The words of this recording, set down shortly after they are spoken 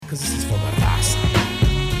Cause this is for the raza.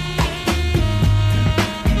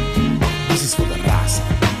 This is for the raza.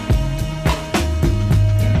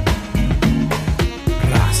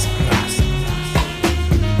 Raza, raza, raza.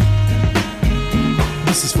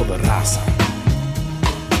 This is for the raza.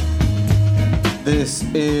 This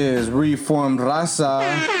is Reformed Raza.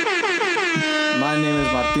 My name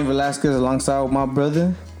is Martin Velasquez alongside with my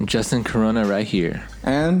brother. Justin Corona right here.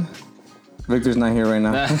 And Victor's not here right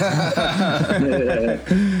now.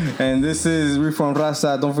 And this is Reformed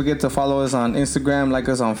Raza. Don't forget to follow us on Instagram, like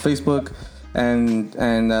us on Facebook, and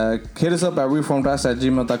hit us up at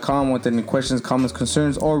reformedraza@gmail.com with any questions, comments,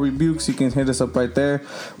 concerns, or rebukes. You can hit us up right there.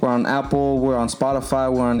 We're on Apple, we're on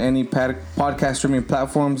Spotify, we're on any podcast streaming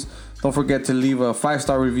platforms. Don't forget to leave a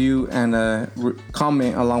 5-star review and a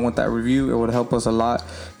comment along with that review. It would help us a lot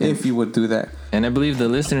if you would do that. And I believe the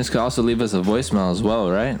listeners could also leave us a voicemail as well,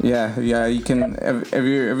 right? Yeah. You can. If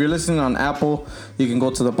you're listening on Apple, you can go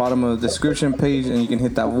to the bottom of the description page and you can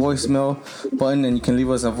hit that voicemail button and you can leave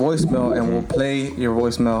us a voicemail and we'll play your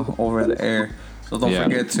voicemail over the air. So don't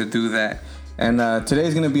forget to do that. And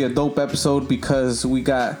today's gonna be a dope episode because we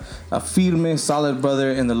got a firme, solid brother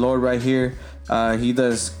in the Lord right here. He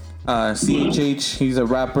does CHH. He's a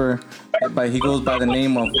rapper, but he goes by the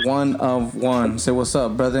name of One of One. Say what's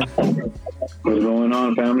up, brother. What's going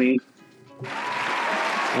on, family?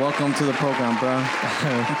 Welcome to the program, bro.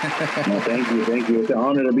 No, thank you. It's an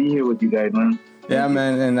honor to be here with you guys, man. Yeah,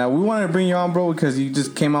 man. And we wanted to bring you on, bro, because you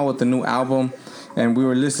just came out with a new album, and we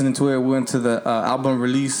were listening to it. We went to the album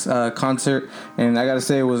release concert, and I gotta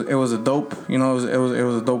say, it was a dope. You know, it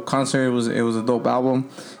was a dope concert. It was a dope album,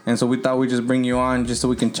 and so we thought we'd just bring you on just so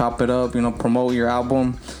we can chop it up. You know, promote your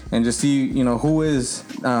album, and just see who is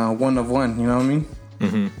One of One. You know what I mean?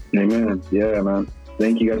 Mm-hmm. Amen. Yeah, man.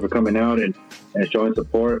 Thank you guys for coming out and showing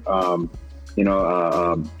support. I don't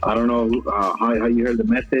know how you heard the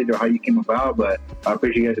message or how you came about, but I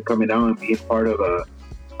appreciate you guys for coming out and being part of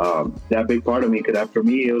that big part of me, because for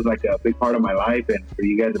me it was like a big part of my life, and for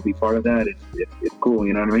you guys to be part of that, it's cool.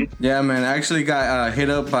 You know what I mean? Yeah, man. I actually got hit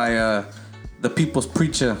up by the People's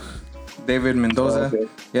Preacher, David Mendoza. Oh, okay.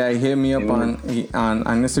 Yeah, he hit me up on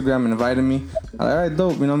Instagram and invited me. I was like, all right,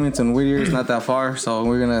 dope. You know what I mean? It's in Whittier. It's not that far, so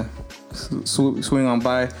we're gonna swing on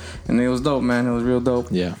by, and it was dope, man. It was real dope.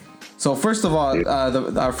 Yeah. So first of all,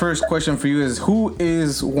 our first question for you is, who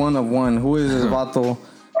is One of One? Who is this vato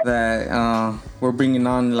that we're bringing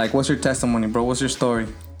on? Like, what's your testimony, bro? What's your story?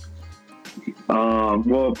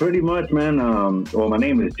 Well, pretty much, man. My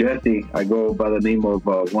name is Jesse. I go by the name of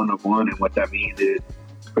One of One, and what that means is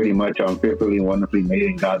pretty much I'm fearfully and wonderfully made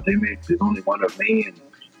in God's image. There's only one of me, and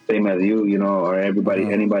same as you, or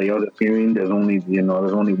anybody else that's hearing. There's only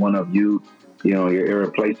one of you. You're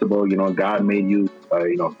irreplaceable. God made you,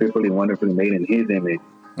 fearfully and wonderfully made in His image.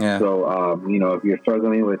 Yeah. So, if you're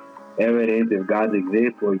struggling with evidence, if God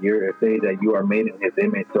exists, well, you're saying that you are made in His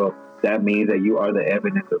image. So that means that you are the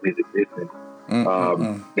evidence of His existence.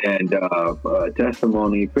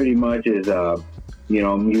 Testimony pretty much is,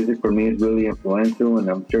 music for me is really influential, and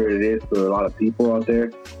I'm sure it is for a lot of people out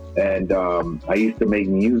there. And I used to make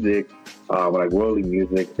music, like worldly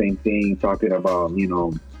music, same thing, talking about,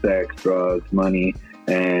 sex, drugs, money,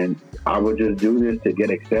 and I would just do this to get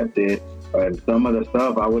accepted. And some of the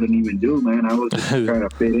stuff I wouldn't even do, man. I was just trying to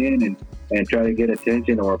fit in and try to get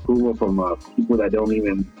attention or approval from people that don't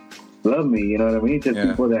even love me. You know what I mean? Just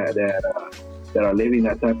people that are living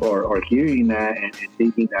that type or hearing that and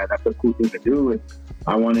thinking that that's a cool thing to do. And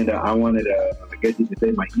I wanted to, I guess you could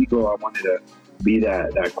say, my ego. I wanted to be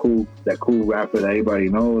that cool rapper that everybody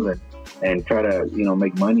knows and try to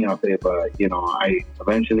make money off it. But I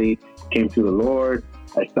eventually came to the Lord.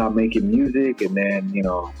 I stopped making music, and then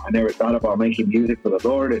I never thought about making music for the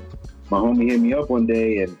Lord. And my homie hit me up one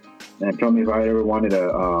day and told me if I ever wanted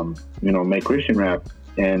to make Christian rap.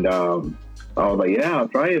 And I was like, yeah, I'll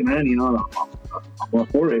try it, man. I'm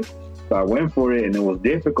for it. So I went for it, and it was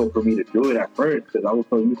difficult for me to do it at first because I was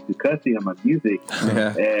so used to cussing on my music.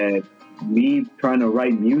 Yeah. And me trying to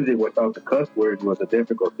write music without the cuss words was a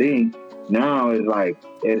difficult thing. Now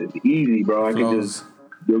it's easy, bro. I can just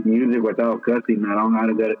do music without cussing, man. I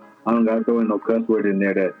don't gotta throw in no cuss word in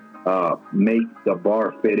there to make the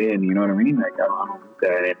bar fit in. You know what I mean? Like I don't do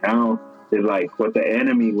that. And now it's like what the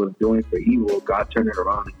enemy was doing for evil, God turned it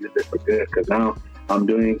around and used it for good. Because now I'm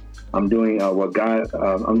doing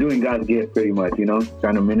God's gift, pretty much.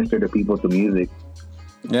 Trying to minister to people through music.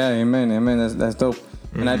 Yeah, amen. That's dope.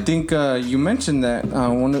 Mm-hmm. And I think you mentioned that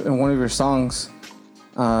in one of your songs.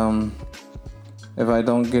 If I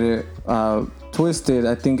don't get it twisted,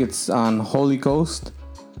 I think it's on Holy Ghost.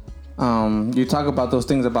 You talk about those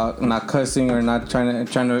things about not cussing or not trying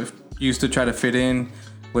to used to try to fit in.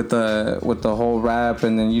 with the whole rap,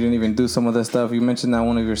 and then you didn't even do some of the stuff. You mentioned that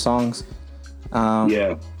one of your songs.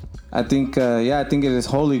 Yeah. I think it is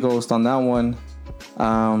Holy Ghost on that one.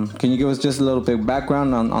 Can you give us just a little bit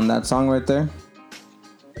background on that song right there?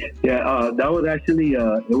 Yeah, that was actually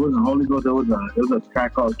it wasn't Holy Ghost. It was a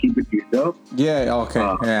track called "Keep It to Yourself." Yeah. Okay.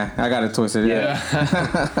 Yeah, I got it twisted. Yeah.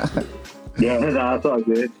 Yeah, that's all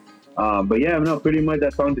good. But yeah, no, pretty much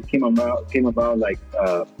that song just came about like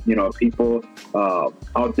people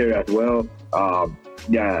out there as well.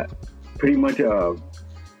 Yeah, pretty much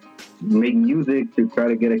make music to try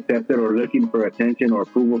to get accepted or looking for attention or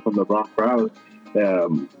approval from the wrong crowd.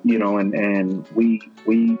 And we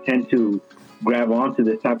tend to grab onto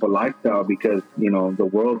this type of lifestyle because the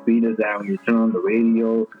world feed us that when you turn on the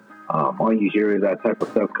radio, all you hear is that type of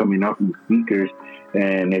stuff coming out from the speakers.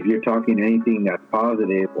 And if you're talking anything that's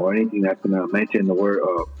positive or anything that's going to mention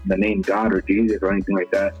the name God or Jesus or anything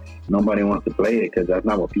like that, nobody wants to play it because that's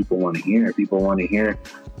not what people want to hear. People want to hear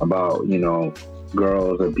about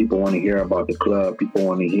girls, or people want to hear about the club. People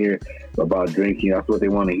want to hear about drinking. That's what they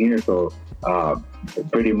want to hear. So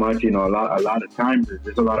pretty much, a lot of times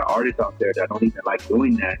there's a lot of artists out there that don't even like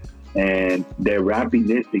doing that, and they're rapping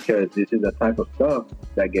this because this is the type of stuff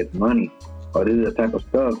that gets money, or this is the type of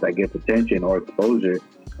stuff that gets attention or exposure.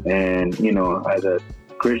 And as a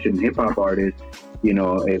Christian hip hop artist,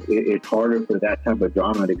 it's harder for that type of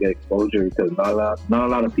genre to get exposure because not a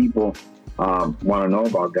lot of people want to know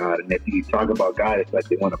about God, and if you talk about God, it's like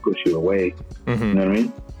they want to push you away. Mm-hmm. You know what I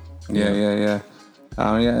mean? Yeah,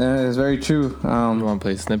 it's very true. You want to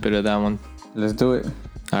play a snippet of that one? Let's do it.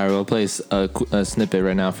 All right, we'll play a snippet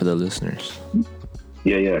right now for the listeners.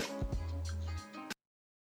 Yeah.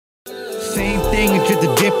 Same thing, it's just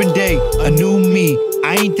a different day, a new me.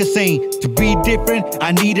 I ain't the same. To be different,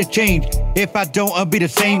 I need a change. If I don't, I'll be the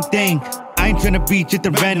same thing. I ain't tryna be just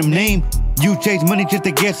a random name. You chase money just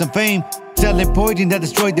to get some fame. Selling poison that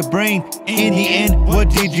destroyed the brain. In the end, what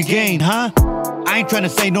did you gain, huh? I ain't tryna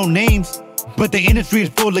say no names, but the industry is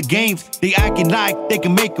full of games. They acting like they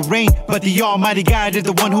can make it rain, but the almighty God is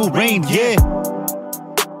the one who reigns, yeah.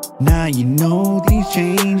 Now you know things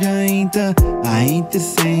change, I ain't the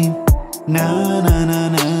same. Nah.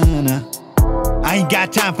 I ain't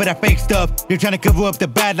got time for that fake stuff. You're trying to cover up the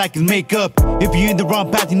bad like it's makeup. If you're in the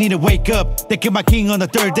wrong path, you need to wake up. They killed my king on the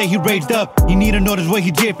third day he raised up. You need to notice what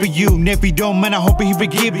he did for you. And if you don't, man, I hope he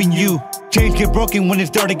forgiving you. Chains get broken when it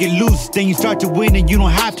start to get loose. Then you start to win and you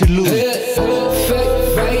don't have to lose. Keep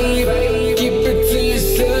it to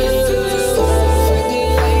yourself.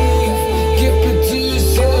 Keep it to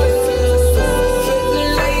yourself.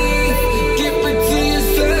 Keep it to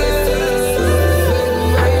yourself.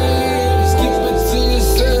 Keep it to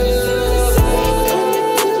yourself.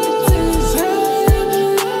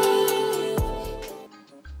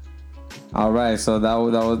 All right, so that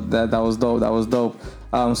was dope. That was dope.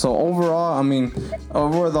 So overall, I mean,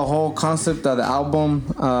 over the whole concept of the album,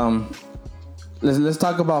 let's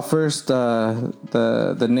talk about first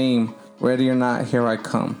the name "Ready or Not, Here I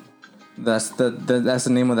Come." That's the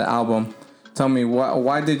name of the album. Tell me,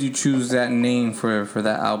 why did you choose that name for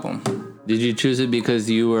that album? Did you choose it because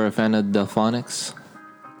you were a fan of Delphonics?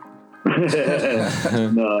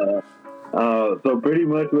 No. So pretty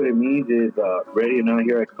much what it means is "Ready or Not,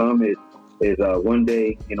 Here I Come" is one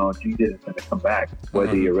day, Jesus is going to come back,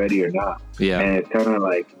 whether you're ready or not. Yeah. And it's kind of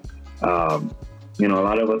like, a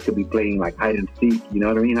lot of us could be playing like hide and seek, you know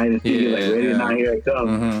what I mean? Hide and seek, you're like, ready or not, here I come.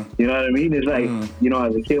 Mm-hmm. You know what I mean? It's like,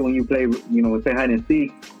 as a kid, when you play, we play hide and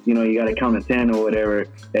seek, you got to count to 10 or whatever.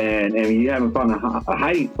 And you haven't found a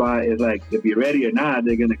hiding spot. It's like, if you're ready or not,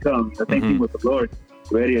 they're going to come. Same thing with the Lord.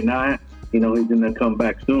 Ready or not, he's going to come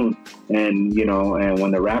back soon. And, and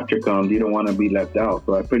when the rapture comes, you don't want to be left out.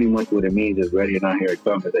 So pretty much what it means is ready or not, here it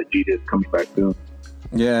comes, is that Jesus is coming back soon.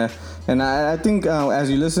 Yeah, and I think as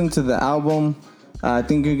you listen to the album, I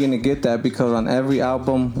think you're going to get that because on every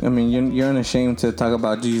album, I mean, you're unashamed to talk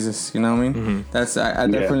about Jesus, you know what I mean? Mm-hmm. I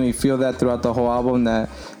definitely feel that throughout the whole album, that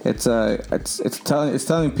it's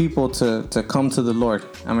telling people to come to the Lord.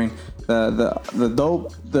 I mean,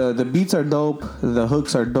 the beats are dope, the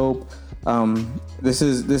hooks are dope.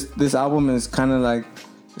 This album is kind of like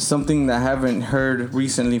something that I haven't heard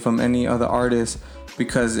recently from any other artist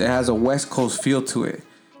because it has a West Coast feel to it.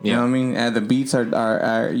 You know what I mean? And the beats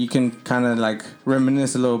are you can kind of like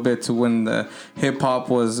reminisce a little bit to when the hip hop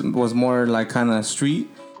was more like kind of street,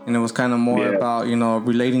 and it was kind of more about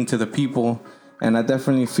relating to the people. And I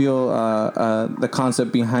definitely feel the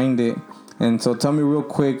concept behind it. And so tell me real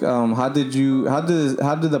quick, how did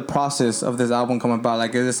the process of this album come about?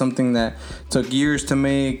 Like, is it something that took years to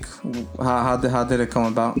make? How did it come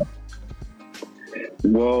about?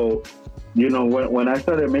 Well, you know, when I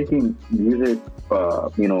started making music,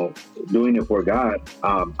 you know, doing it for God,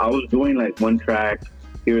 I was doing like one track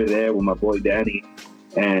here or there with my boy Danny,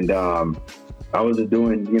 and I was just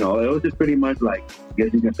doing, you know, it was just pretty much like, I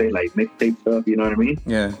guess you can say like mixtape stuff, you know what I mean?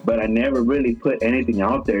 Yeah. But I never really put anything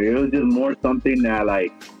out there. It was just more something that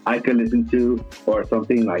like I could listen to, or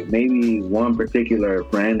something like maybe one particular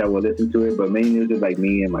friend I would listen to it, but mainly it was just like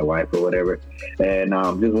me and my wife or whatever. And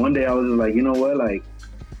just one day I was just like, you know what, like,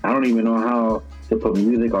 I don't even know how to put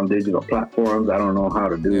music on digital platforms. I don't know how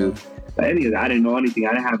to do anything. I didn't know anything.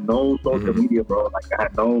 I didn't have no social media, bro. Like, I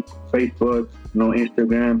had no Facebook, no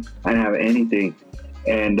Instagram. I didn't have anything.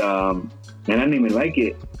 And I didn't even like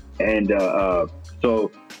it. And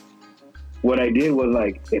so what I did was,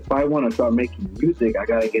 like, if I want to start making music, I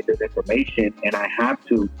got to get this information, and I have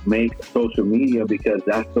to make social media, because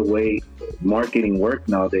that's the way marketing works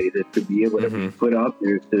nowadays, is to be able to be put out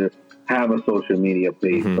there, to have a social media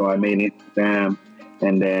page. So I made Instagram,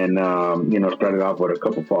 and then you know, started off with a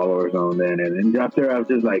couple followers on then, and then after I was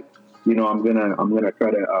just like, you know, I'm gonna try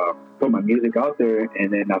to put my music out there,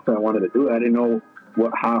 and then that's what I wanted to do. I didn't know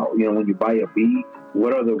how, you know, when you buy a beat,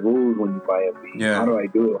 what are the rules when you buy a beat? Yeah. How do I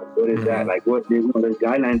do it? What is that? Like, what, you know, there's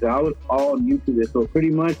guidelines. I was all new to this, so pretty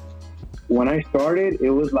much when I started, it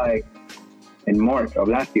was like in March of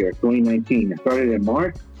last year, 2019. I started in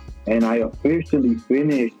March, and I officially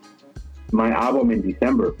finished my album in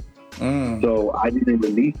December. So I didn't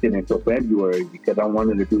release it until February, because I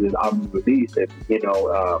wanted to do this album release. And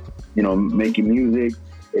you know, making music,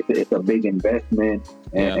 it's a big investment,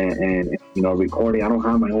 and you know, recording. I don't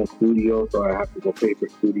have my own studio, so I have to go pay for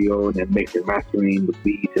studio and then make the mastering, the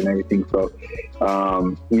beats, and everything. So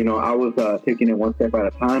you know, I was taking it one step at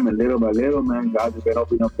a time, and little by little, man, God's been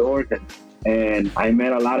opening up doors, and I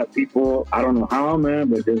met a lot of people. I don't know how, man,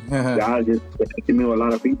 but just God just connected me with a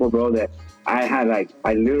lot of people, bro, that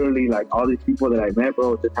I literally, like, all these people that I met,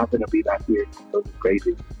 bro, just happened to be last year. So it's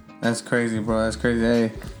crazy. That's crazy, bro. That's crazy.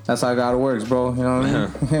 Hey, that's how God works, bro. You know what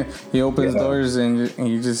I mean? He opens doors, and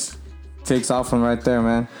he just takes off from right there,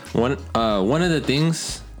 man. One of the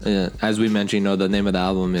things, as we mentioned, you know, the name of the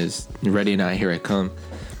album is Ready or Not, Here I Come.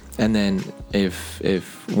 And then if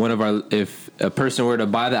a person were to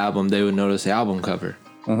buy the album, they would notice the album cover.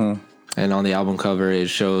 And on the album cover, it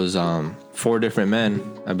shows 4 different men,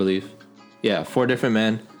 I believe. Yeah, 4 different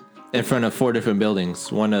men in front of 4 different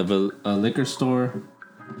buildings. One of a liquor store.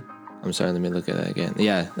 I'm sorry, let me look at that again.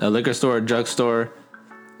 Yeah, a liquor store, a drugstore.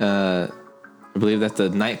 I believe that's a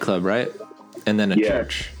nightclub, right? And then a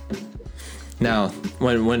church. Now,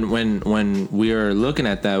 when we are looking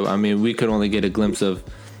at that, I mean, we could only get a glimpse of,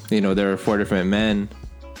 you know, there are 4 different men.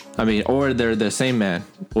 I mean, or they're the same man.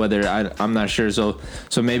 Whether I'm not sure. So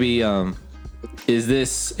maybe is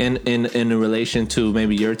this in relation to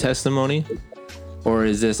maybe your testimony, or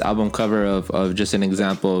is this album cover of just an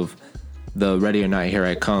example of the Ready or Not, Here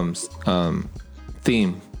I Comes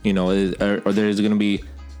theme? You know, or there's going to be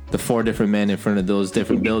the 4 different men in front of those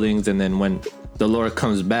different buildings, and then when the Lord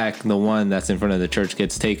comes back, the one that's in front of the church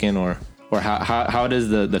gets taken, or how does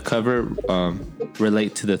the cover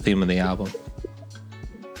relate to the theme of the album?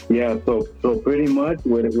 Yeah, so pretty much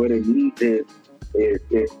what it means is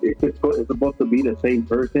it's supposed to be the same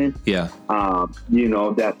person. Yeah. You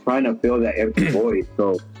know, that's trying to fill that empty void.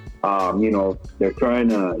 So, you know, they're trying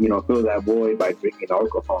to, you know, fill that void by drinking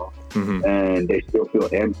alcohol, and they still feel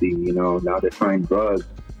empty. You know, now they're trying drugs,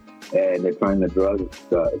 and they're trying to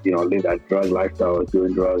you know, live that drug lifestyle,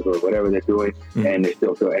 doing drugs or whatever they're doing, and they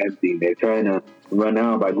still feel empty. They're trying to run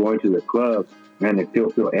out by going to the club, and they still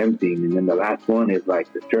feel empty. And then the last one is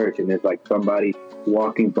like the church, and it's like somebody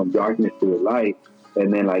walking from darkness to the light,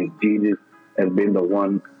 and then like Jesus has been the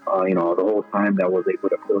one, you know, the whole time that was able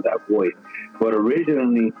to fill that void. But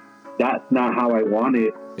originally, that's not how I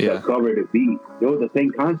wanted the cover to be. It was the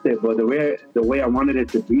same concept, but the way I wanted it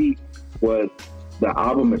to be was the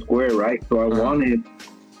album is square, right? So I wanted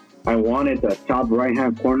the top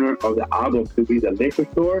right-hand corner of the album to be the liquor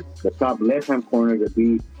store, the top left-hand corner to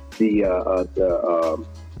be the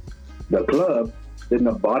club, then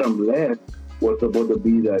the bottom left was supposed to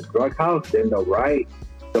be the drug house, then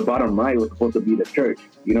the bottom right was supposed to be the church.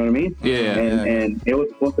 You know what I mean? And it was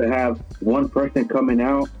supposed to have one person coming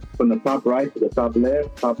out from the top right to the top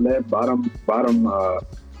left, bottom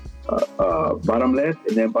left,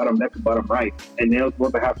 and then bottom left to bottom right. And they was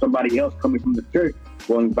supposed to have somebody else coming from the church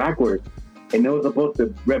going backwards. And it was supposed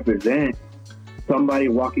to represent somebody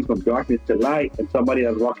walking from darkness to light, and somebody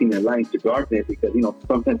that's walking in light to darkness, because, you know,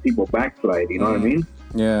 sometimes people backslide, you know what I mean?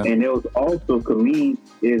 Yeah. And it was also, to me,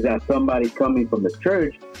 is that somebody coming from the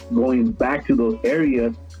church going back to those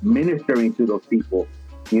areas, ministering to those people.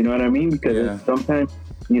 You know what I mean? Because sometimes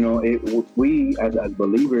we as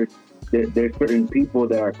believers, there's certain people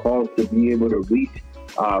that are called to be able to reach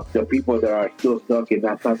the people that are still stuck in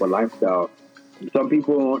that type of lifestyle. Some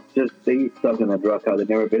people don't just stay stuck in the drug house. They've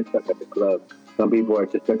never been stuck at the club. Some people are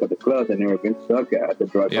just stuck at the club. They've never been stuck at the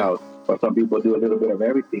drug house. Or some people do a little bit of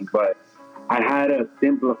everything. But I had to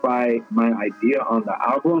simplify my idea on the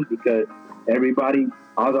album because everybody,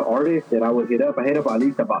 all the artists that I would hit up, I hit up at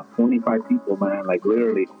least about 25 people, man, like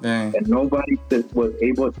literally. Dang. And nobody just was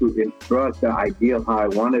able to instruct the idea of how I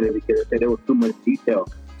wanted it because they said there was too much detail.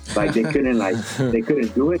 Like they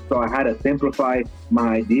couldn't do it. So I had to simplify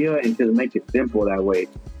my idea and just make it simple that way.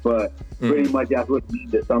 But pretty much that's what it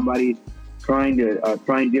means, that somebody trying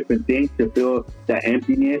different things to fill that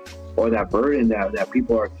emptiness or that burden that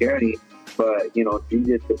people are carrying. But,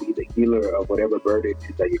 Jesus to be the healer of whatever burden it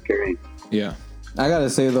is that you're carrying. Yeah. I gotta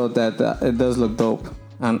say though that it does look dope.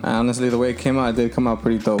 And honestly, the way it came out, it did come out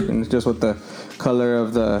pretty dope. And it's just with the color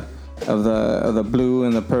of the blue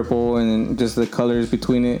and the purple, and then just the colors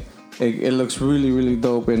between it, it looks really, really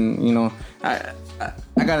dope. And I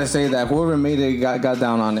gotta say that whoever made it got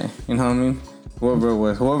down on it. You know what I mean?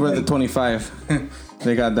 Whoever the 25,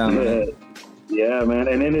 they got down on it. Yeah, man.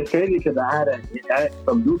 And then it's crazy because I had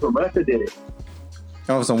some dude from Russia did it.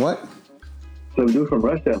 Oh, some what? Some dude from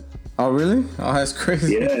Russia. Oh, really? Oh, that's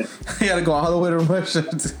crazy. Yeah. You gotta go all the way to Russia.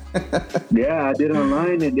 Yeah, I did it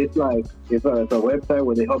online, and it's a website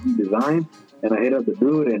where they help you design. And I hit up the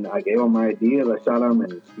dude, and I gave him my ideas. I shot him,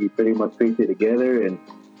 and he pretty much pieced it together. And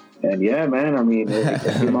yeah, man, I mean, it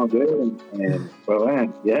came out good. But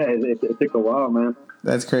man, yeah, it took a while, man.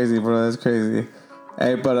 That's crazy, bro. That's crazy.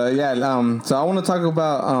 Hey, but so I want to talk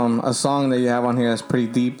about a song that you have on here that's pretty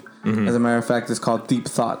deep. Mm-hmm. As a matter of fact, it's called Deep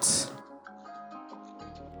Thoughts.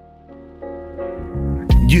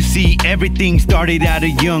 You see, everything started at a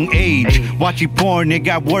young age. Watching porn, it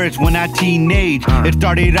got worse when I teenage. It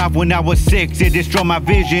started off when I was 6, it destroyed my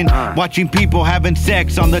vision. Watching people having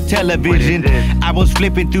sex on the television. I was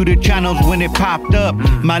flipping through the channels when it popped up.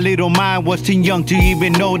 My little mind was too young to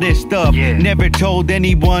even know this stuff. Never told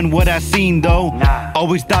anyone what I seen though.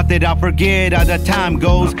 Always thought that I'll forget as the time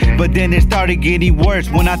goes. But then it started getting worse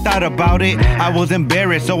when I thought about it. I was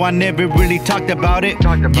embarrassed, so I never really talked about it.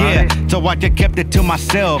 So I just kept it to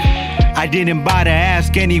myself. I didn't bother to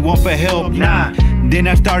ask anyone for help, nah. Then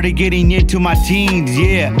I started getting into my teens,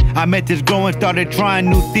 yeah. I met this girl and started trying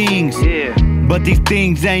new things. But these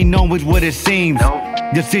things ain't always what it seems.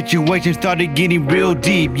 The situation started getting real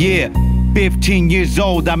deep, yeah. 15 years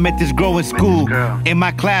old, I met this girl in school. In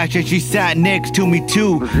my class, and she sat next to me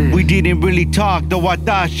too. We didn't really talk, though I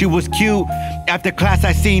thought she was cute. After class,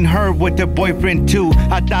 I seen her with her boyfriend too.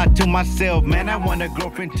 I thought to myself, man, I want a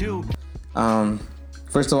girlfriend too.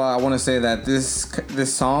 First of all, I want to say that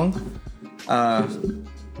this song,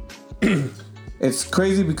 it's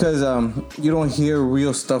crazy because you don't hear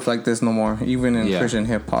real stuff like this no more, even in Christian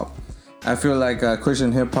hip hop. I feel like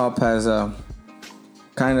Christian hip hop has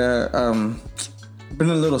kind of been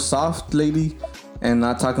a little soft lately, and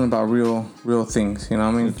not talking about real things. You know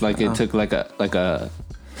what I mean? It's like it took like a.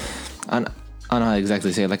 I don't know how to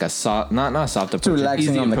exactly say it, like a soft, not soft approach.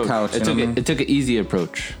 Relaxing on the couch. It took an easy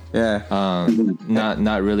approach. Yeah.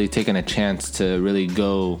 Not really taking a chance to really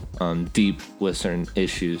go deep with certain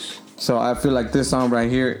issues. So I feel like this song right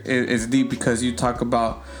here is deep because you talk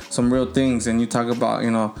about some real things, and you talk about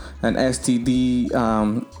an STD.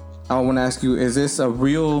 I want to ask you: is this a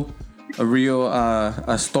real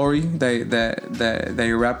story that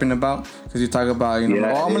you're rapping about? Because you talk about I'm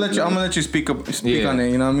gonna let you speak on it. You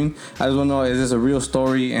know what I mean? I just want to know, is this a real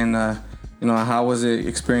story, and how was it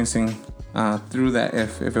experiencing through that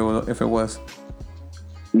if it was?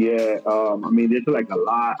 Yeah, I mean, there's like a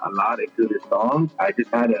lot into this song. I just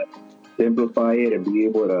had to simplify it and be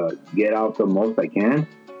able to get out the most I can,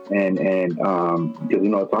 and because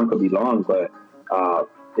a song could be long, but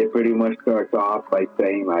it pretty much starts off by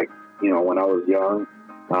saying, like, when I was young,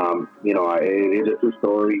 it is a true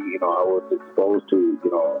story. I was exposed to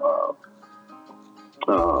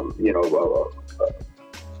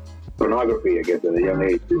pornography, I guess, at a young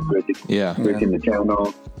age. Switching the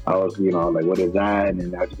channel. I was, like, what is that?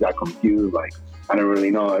 And I just got confused. Like, I didn't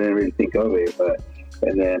really know. I didn't really think of it.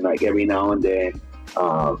 And then, like, every now and then,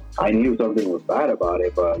 I knew something was bad about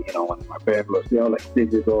it. But, when my parents were still, like,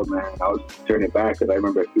 6 years old, man, I was turning back because I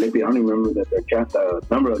remember flipping. I don't even remember the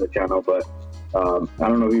number of the channel, but I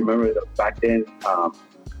don't know if you remember back then,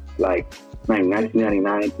 like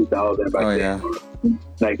 1999, 2000, back then.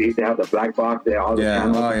 Like, they used to have the black box there, all the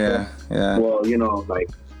channels. Oh, yeah. Well, like,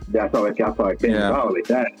 that's how it came about, like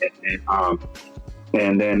that.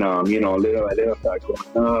 And then, little by little, started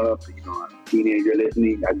going up. teenager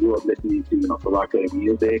listening. I grew up listening to, provocative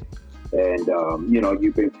music. And,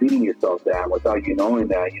 you've been feeding yourself that without you knowing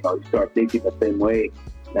that, you start thinking the same way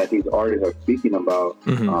that these artists are speaking about.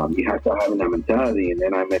 You have to have that mentality. And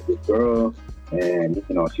then I met this girl, and,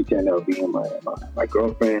 she turned out being my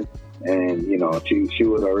girlfriend. And, she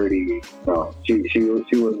was already, she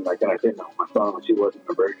wasn't, like I said, my song, she wasn't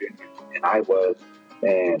a virgin, and I was.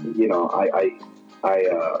 And, I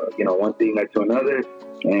one thing led to another,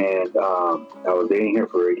 and I was dating her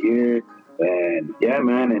for a year. And yeah,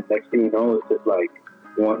 man, and next thing you know, it's just like,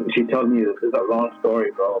 she tells me this is a long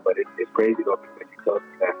story, bro, but it's crazy though, because she tells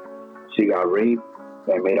me that she got raped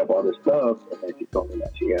and made up all this stuff, and then she told me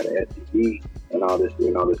that she had an STD and all this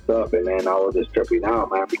stuff, and then I was just tripping out,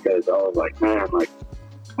 man, because I was like, man, like,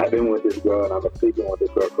 I've been with this girl, and I've been sleeping with this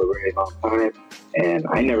girl for a very long time, and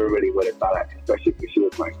I never really would have thought that, especially because she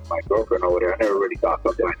was my girlfriend over there, I never really thought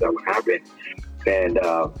something like that would happen. And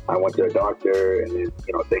I went to a doctor, and then,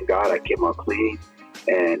 thank God I came out clean.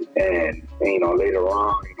 And later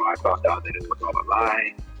on, I found out that it was all a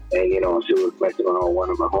lie. And, she was messing around with one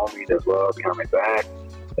of my homies as well behind my back.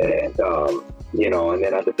 And, and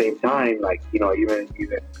then at the same time, like, even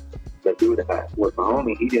the dude that was my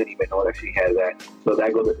homie, he didn't even know that she had that. So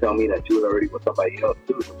that goes to tell me that she was already with somebody else,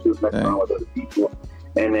 too. So she was messing around with other people.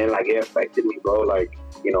 And then, like, it affected me, bro. Like,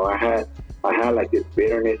 I had like this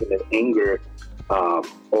bitterness and this anger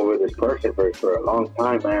over this person for a long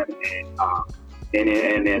time, man,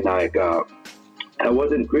 and then like I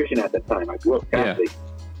wasn't Christian at the time. I grew up Catholic,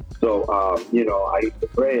 so I used to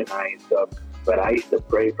pray and but I used to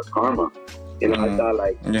pray for karma. I thought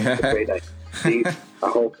like I used to pray that, see, I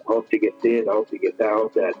hope to get this, I hope to get that, I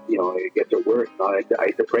hope that it gets to work. I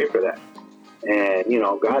used to pray for that. And,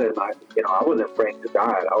 God is not, I wasn't praying to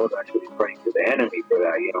God. I was actually praying to the enemy for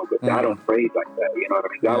that, because God don't pray like that. You know what I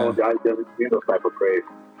mean? God doesn't do those type of prayers.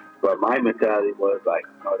 But my mentality was like,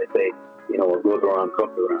 they say, what goes around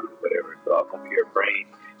comes around, or whatever. So I'm over here praying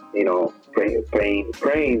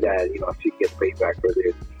that, she gets paid back for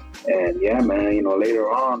this. And yeah, man,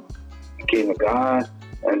 later on, I came to God.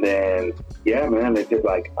 And then, yeah, man, it's just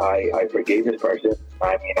like, I forgave this person.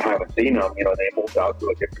 I mean, I haven't seen them, they moved out to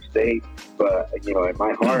a different state, but, in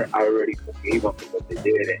my heart, I already forgave them for what they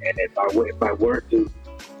did. And if I were to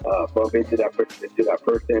bump into that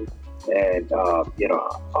person and,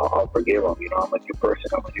 I'll forgive them. I'm a new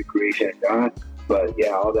person, I'm a new creation of God. But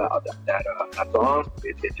yeah, all that song,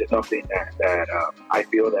 it's just something that I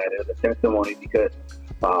feel that is a testimony, because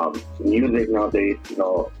music nowadays,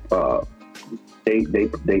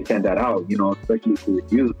 they send that out, especially to the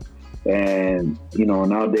youth. And,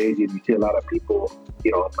 nowadays you see a lot of people,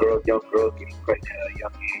 young girls getting pregnant at a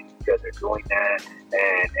young age because they're doing that.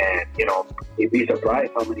 And you'd be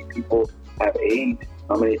surprised how many people have AIDS,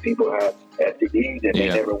 how many people have STDs, and they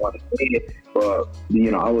never want to say it. But,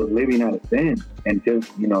 I was living out of sin. And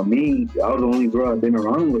just, me, I was the only girl I've been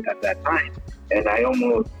around with at that time. And I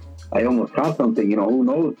almost caught something, who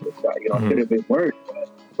knows? It could have been worse. But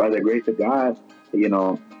by the grace of God,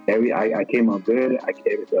 I came out good.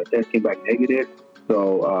 The test came back negative.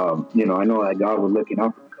 So, I know that God was looking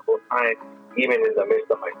out for me the whole time, even in the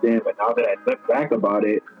midst of my sin. But now that I look back about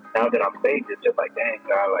it, now that I'm saved, it's just like, dang,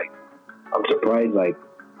 God, like, I'm surprised, like,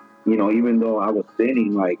 even though I was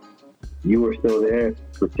sinning, like, you were still there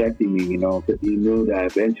protecting me, because you knew that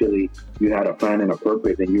eventually you had a plan and a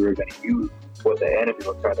purpose, and you were going to use what the enemy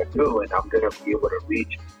was trying to do, and I'm going to be able to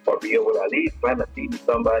reach, or be able to at least plant a seed to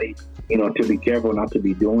somebody, to be careful not to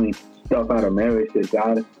be doing stuff out of marriage, because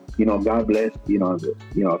God, God bless,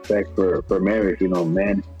 sex for marriage,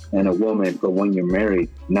 man and a woman for when you're married,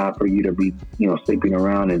 not for you to be, sleeping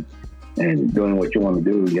around and doing what you want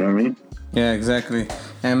to do, you know what I mean? Yeah, exactly.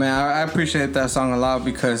 And man, I appreciate that song a lot,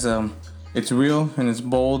 because it's real and it's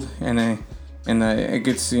bold, and it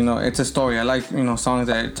gets, it's a story. I like, songs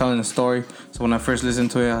that are telling a story. So when I first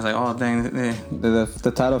listened to it, I was like, oh dang,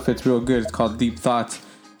 the title fits real good. It's called Deep Thoughts,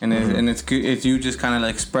 and it's good. It's you just kind of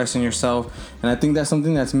like expressing yourself, and I think that's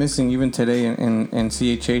something that's missing even today in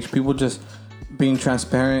CHH. People just being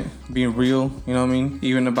transparent, being real. You know what I mean?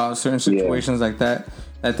 Even about certain situations like that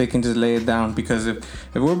they can just lay it down. Because if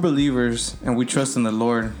we're believers and we trust in the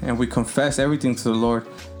Lord and we confess everything to the Lord,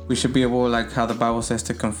 we should be able, like how the Bible says,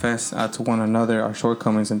 to confess to one another our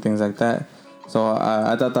shortcomings and things like that. So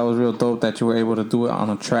I thought that was real dope that you were able to do it on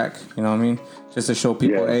a track, you know what I mean? Just to show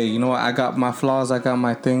people, hey, you know what, I got my flaws, I got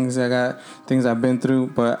my things, I got things I've been through.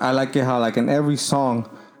 But I like it how, like, in every song,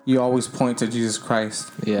 you always point to Jesus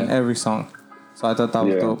Christ in every song. So I thought that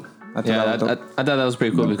was dope. I thought that was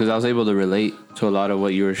pretty cool, because I was able to relate to a lot of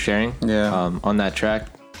what you were sharing on that track.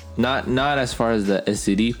 Not as far as the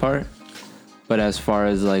STD part, but as far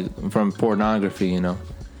as like from pornography, you know,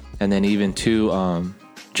 and then even too,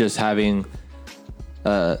 just having,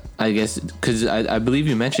 I guess, because I believe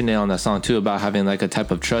you mentioned it on that song too about having like a type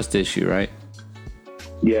of trust issue, right?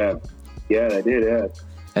 Yeah, I did. Yeah.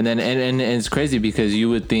 And then and it's crazy because you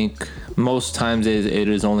would think most times it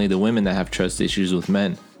is only the women that have trust issues with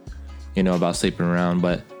men, you know, about sleeping around,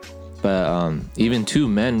 but even too,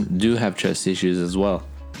 men do have trust issues as well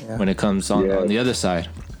when it comes on the other side.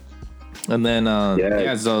 And then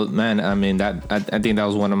so man, I mean that I think that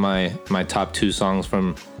was one of my top 2 songs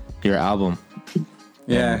from your album.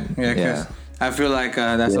 Yeah, because I feel like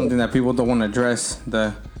that's something that people don't want to address,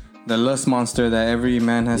 the lust monster that every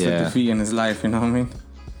man has to defeat in his life, you know what I mean?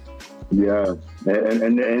 Yeah,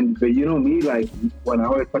 and but you know me, like when I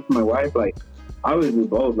was talking to my wife, like I was with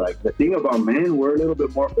both. Like the thing about men, we're a little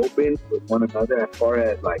bit more open with one another as far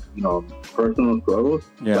as like, you know, personal struggles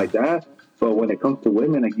like that. But when it comes to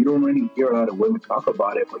women, like you don't really hear a lot of women talk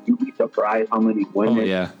about it. But you'd be surprised how many women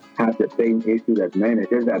have the same issues as men. It's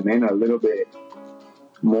just that men are a little bit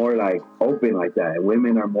more like open like that, and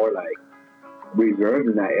women are more like reserved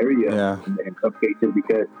in that area in some cases,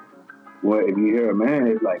 because well, if you hear a man,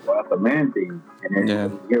 it's like, well, that's a man thing. And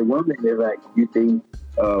then when you hear women, it's like you think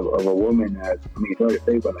of a woman as, I mean, it's hard to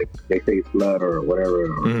say, but like they say slut or whatever.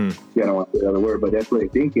 Or, I don't want to say the other word, but that's what they're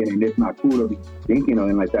thinking. And it's not cool to be thinking of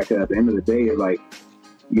it like that, because at the end of the day, it's like,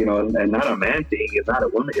 you know, and not a man thing. It's not a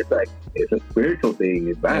woman. It's like, it's a spiritual thing.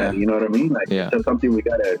 It's bad. You know what I mean? Like, it's just something we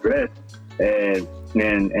got to address. And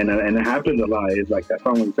it happens a lot. It's like that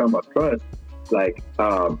song when you're talking about trust. Like,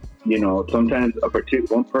 you know, sometimes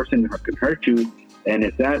one person can hurt you, and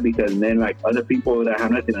it's sad because then like other people that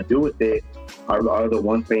have nothing to do with it are the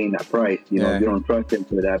ones paying that price. You know, you don't trust them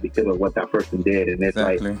for that because of what that person did, and it's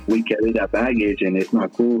like we carry that baggage, and it's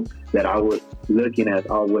not cool that I was looking at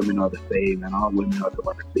all women are the same and all women are the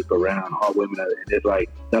ones that sleep around. All women are. It's like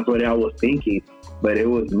that's what I was thinking, but it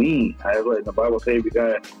was me. The Bible says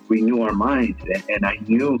we knew our minds, and I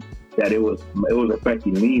knew that it was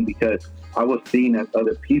affecting me because I was seeing as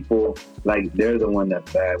other people like they're the one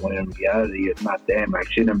that's bad, when in reality it's not them. I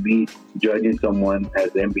shouldn't be judging someone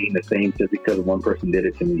as them being the same just because one person did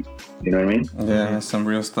it to me. You know what I mean? Yeah, that's some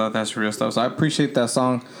real stuff. That's real stuff. So I appreciate that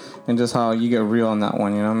song and just how you get real on that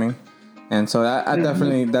one. You know what I mean? And so I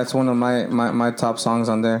definitely, that's one of my top songs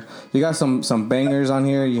on there. You got some bangers on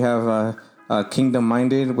here. You have Kingdom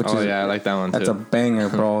Minded, which is I like that one too. That's a banger,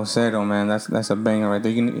 bro. Cero, man. That's a banger right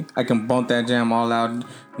there. I can bump that jam all out, you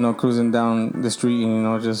know, cruising down the street and, you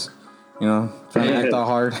know, just, you know, trying to act all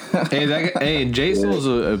hard. Hey, J Soul's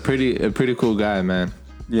a pretty cool guy, man.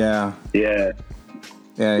 Yeah. Dude,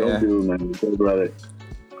 man. Good brother.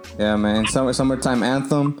 Yeah, man. Summertime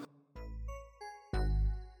Anthem.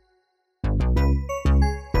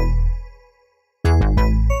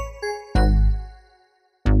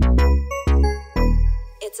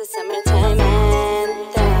 It's a summertime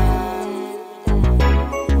anthem.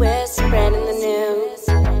 We're spreading the news.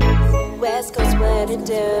 West Coast, what to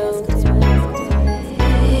do?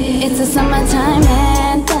 It's a summertime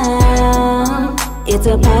anthem. It's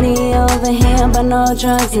a party over here, but no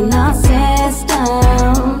drugs in our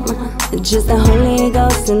system. Just the Holy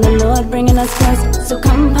Ghost and the Lord bringing us close. So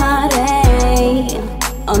come party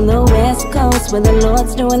on the West Coast where the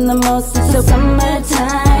Lord's doing the most. It's a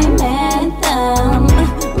summertime anthem.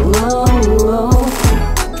 Whoa,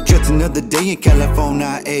 whoa. Just another day in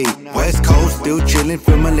California, West Coast, still chillin'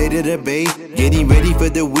 from LA to the Bay. Getting ready for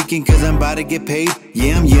the weekend cause I'm about to get paid.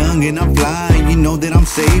 Yeah, I'm young and I'm flying, you know that I'm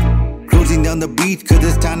safe. Cruising down the beach cause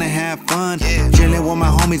it's time to have fun. Chillin' with my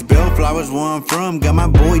homies, Bellflowers where I'm from. Got my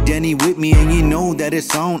boy Danny with me and you know that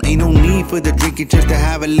it's on. Ain't no need for the drinking, just to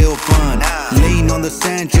have a little fun. Laying on the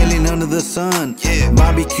sand, chillin' under the sun.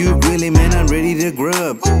 Barbecue grilling, man, I'm ready to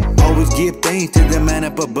grub. Always give thanks to the man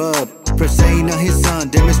up above, praying on his son,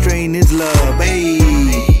 demonstrating his love. Hey,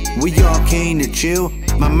 we all came to chill.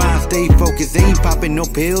 My mind stay focused, ain't popping no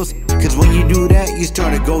pills. Cause when you do that, you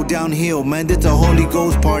start to go downhill. Man, it's a Holy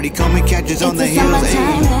Ghost party. Come and catch us on the hills.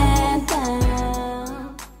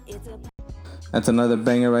 That's another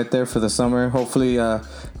banger right there for the summer. Hopefully,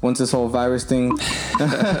 once this whole virus thing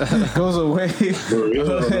goes away,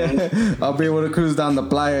 I'll be able to cruise down the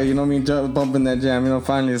playa, you know what I mean? Bumping that jam, you know,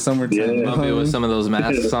 finally it's summertime. I'll be with some of those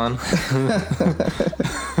masks on.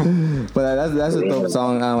 But that's a dope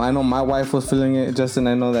song. I know my wife was feeling it, Justin.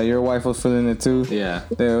 I know that your wife was feeling it too. Yeah.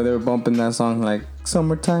 They were bumping that song like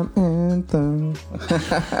summertime anthem.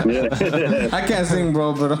 I can't sing,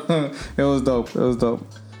 bro, but it was dope.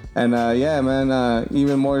 And yeah, man,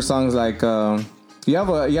 even more songs like you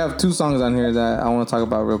have 2 songs on here that I want to talk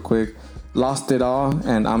about real quick. Lost It All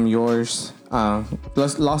and I'm Yours.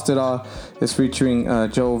 Lost It All is featuring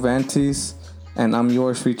Joe Vantes, and I'm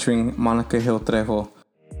Yours featuring Monica Hill Trejo.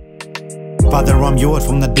 Father, I'm yours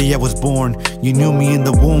from the day I was born. You knew me in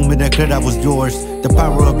the womb and declared I was yours. The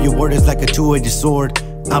power of your word is like a two-edged sword.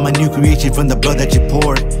 I'm a new creation from the blood that you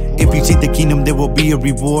poured. If you seek the kingdom, there will be a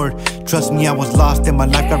reward. Trust me, I was lost and my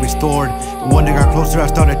life got restored. When I got closer, I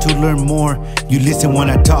started to learn more. You listen when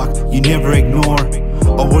I talk, you never ignore.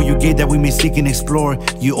 A word you gave that we may seek and explore.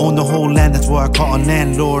 You own the whole land, that's why I call a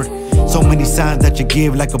landlord. So many signs that you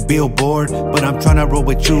give like a billboard, but I'm tryna roll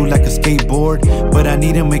with you like a skateboard. But I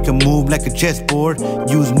need to make a move like a chessboard.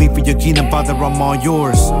 Use me for your kingdom, Father, I'm all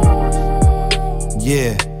yours.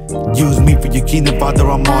 Yeah, use me for your kingdom, Father,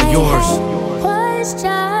 I'm all yours.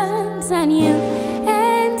 Questions and you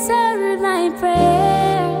answered my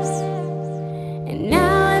prayers, and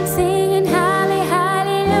now I'm singing hallelujah,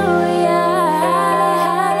 hallelujah,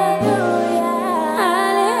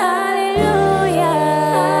 hallelujah,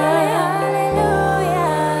 hallelujah.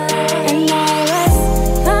 And I was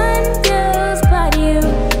confused, but you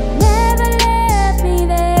never left me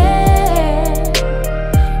there.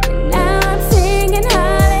 And now I'm singing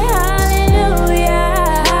hallelujah,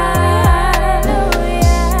 hallelujah.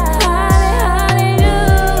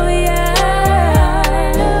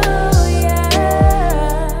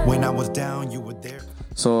 When I was down, you were there.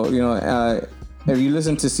 So, if you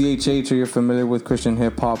listen to CHH or you're familiar with Christian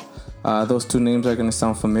hip hop, those two names are gonna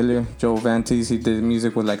sound familiar. Joe Vantes, he did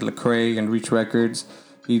music with like Lecrae and Reach Records.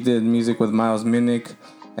 He did music with Miles Minnick,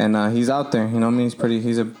 and he's out there. You know what I mean?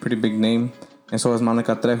 He's a pretty big name. And so is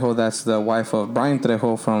Monica Trejo. That's the wife of Brian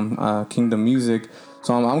Trejo from Kingdom Music.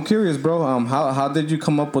 So I'm curious, bro. How did you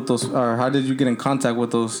come up with those, or how did you get in contact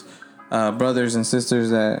with those brothers and sisters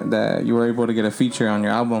that you were able to get a feature on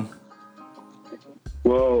your album?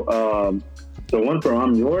 Well, the one from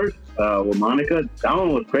I'm Yours with Monica, that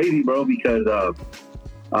one was crazy, bro, because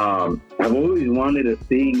I've always wanted to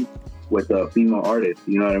sing with a female artist.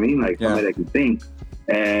 You know what I mean? Like somebody that can sing.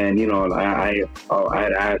 And I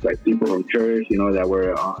had asked like people from church, that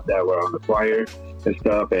were on the choir and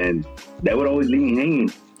stuff, and they would always leave me hanging.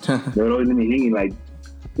 They would always leave me hanging, like,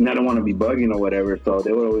 and I don't want to be bugging or whatever, so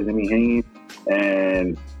they would always leave me hanging.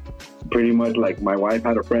 And pretty much like my wife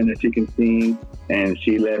had a friend that she can sing, and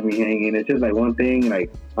she left me hanging. It's just like one thing,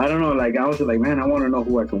 like I don't know, like I was just like, man, I want to know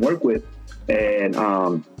who I can work with. And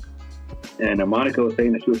Monica was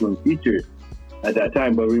saying that she was doing features at that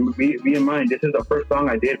time, but be in mind, this is the first song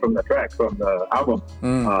I did from the album,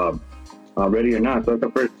 Ready or Not. So it's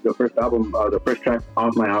the first album, the first track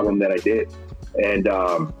off my album that I did. And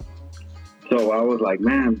so I was like,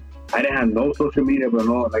 man, I didn't have no social media, but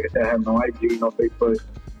no, like I said, I have no IG, no Facebook.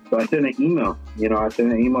 So I sent an email. I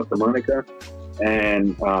sent an email to Monica,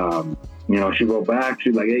 and she wrote back.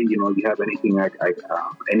 She's like, hey, you have anything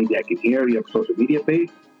anything I can hear? You have a social media page?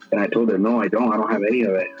 And I told her, no, I don't. I don't have any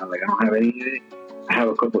of it. I'm like, I don't have any of it. I have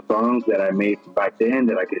a couple songs that I made back then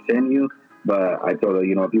that I could send you. But I told her,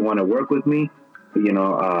 if you want to work with me, I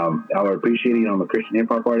would appreciate it. I'm a Christian hip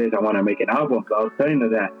hop artist. I want to make an album. So I was telling her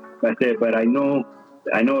that. I said, but I know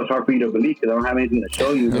it's hard for you to believe because I don't have anything to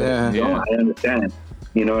show you. I understand.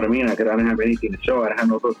 You know what I mean? Because I don't have anything to show. I don't have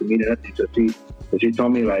no social media, nothing. So she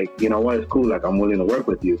told me, like, you know what? It's cool. Like, I'm willing to work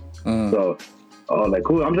with you. So, like,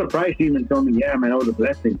 cool. I'm surprised she even told me, yeah, man, that was a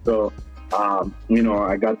blessing. So, I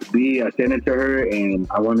got the beat. I sent it to her, and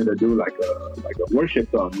I wanted to do like a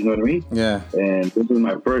worship song. You know what I mean? Yeah. And this was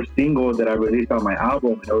my first single that I released on my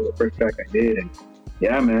album, and it was the first track I did. And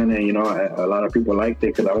yeah, man, and a lot of people liked it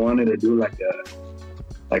because I wanted to do like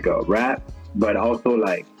a rap, but also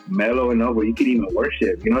like mellow enough where you could even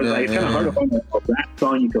worship. It's like it's kind of hard to find a rap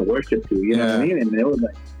song you can worship to. You know what I mean? And it was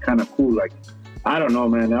like kind of cool. Like, I don't know,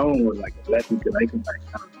 man. That one was like a blessing because I can like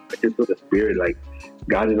I just feel the spirit. Like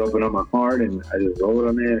God just opened up my heart, and I just rolled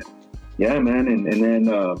on it. Yeah, man. And then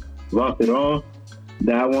Lost It All.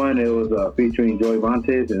 That one, it was featuring Joey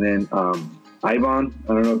Vantes, and then Ivan.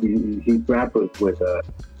 I don't know if he rapped with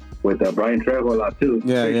Brian Trejo a lot too.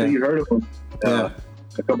 Yeah. You heard of him.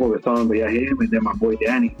 A couple of his songs, but yeah, him and then my boy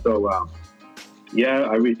Danny. So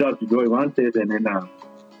I reached out to Joey Vantes, and then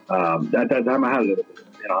at that time I had a little bit.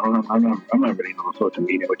 I'm not really on social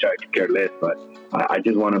media, which I could care less, but I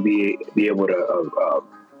just want to be able to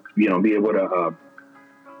be able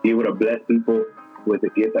to bless people with the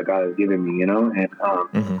gift that God has given me, and I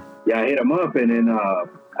hit him up, and then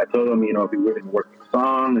I told him, if he really work on a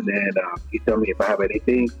song, and then he told me if I have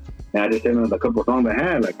anything, and I just sent him a couple of songs I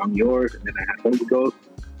had, like I'm Yours, and then I had Holy Ghost,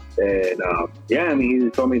 and he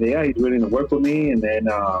just told me that he's willing to work with me, and then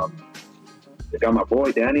I got my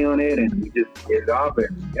boy Danny on it, and we just hit it off,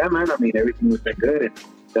 and everything was been good, and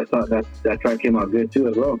that track came out good too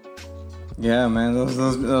as well. Yeah, man, those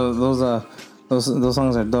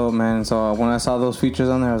songs are dope, man. So when I saw those features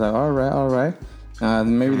on there, I was like, all right.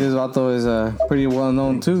 Maybe this vato is pretty well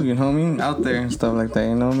known too. You know what I mean? Out there and stuff like that.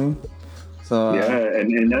 You know what I mean? So yeah,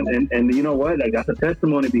 and you know what? Like that's a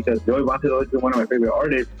testimony because Joey Vato is always been one of my favorite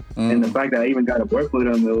artists, and the fact that I even got to work with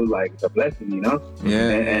him, it was like a blessing, you know. Yeah.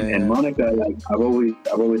 And Monica, like I've always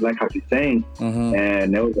liked how she sang,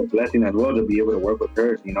 and it was a blessing as well to be able to work with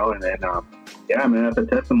her, you know. And then yeah, man, that's a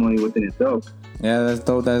testimony within itself. Yeah, that's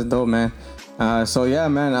dope. That's dope, man. So yeah,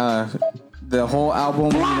 man. The whole album,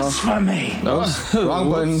 Blasphemy! You know, wrong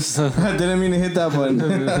buttons. I didn't mean to hit that button.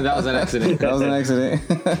 That was an accident. That was an accident.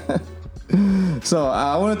 So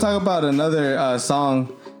I want to talk about another song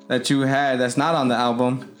that you had that's not on the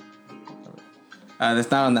album. I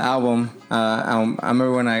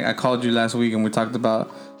remember when I called you last week and we talked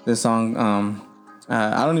about this song.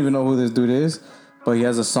 I don't even know who this dude is, but he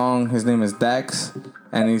has a song. His name is Dax,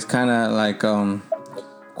 and he's kind of like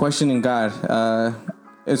questioning God.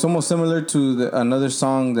 It's almost similar to another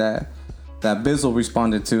song that Bizzle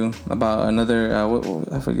responded to about another.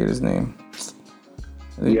 I forget his name.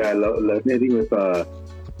 Yeah, I think it was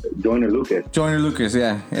Joyner Lucas. Joyner Lucas,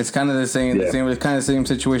 yeah. It's kind of the same. Yeah. It's kind of the same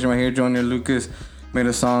situation right here. Joyner Lucas made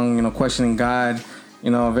a song, questioning God.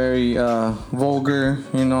 Very vulgar,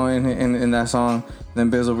 in that song.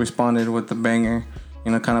 Then Bizzle responded with the banger.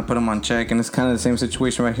 Kind of put him on check, and it's kind of the same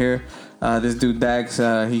situation right here. This dude Dax,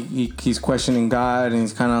 he's questioning God, and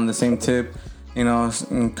he's kind of on the same tip,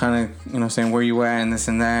 and kind of, saying where you at and this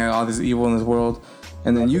and that, all this evil in this world,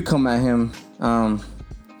 and then you come at him,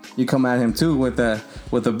 too with a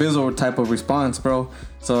Bizzle type of response, bro.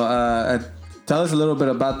 So tell us a little bit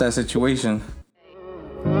about that situation.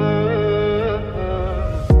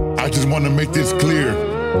 I just want to make this clear.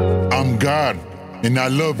 I'm God, and I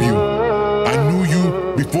love you. I knew you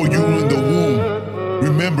before you were in the womb.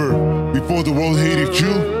 Remember, before the world hated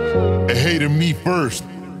you, it hated me first.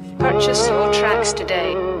 Purchase your tracks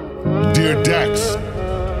today. Dear Dax,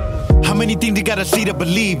 How many things you gotta see to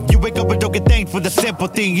believe? You wake up and don't get thanked for the simple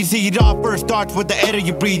thing. You see, it all first starts with the air that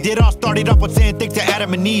you breathe. It all started off with saying thanks to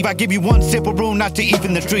Adam and Eve. I give you one simple rule not to eat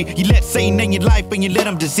from the tree. You let Satan in your life and you let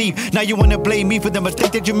him deceive. Now you wanna blame me for the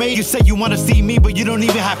mistake that you made. You say you wanna see me, but you don't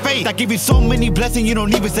even have faith. I give you so many blessings, you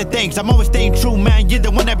don't even say thanks. I'm always staying true, man, you're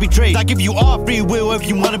the one that betrays. I give you all free will if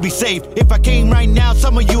you wanna be saved. If I came right now,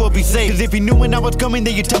 some of you will be saved. Cause if you knew when I was coming,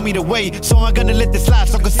 then you tell me to wait. So I'm gonna let this slide,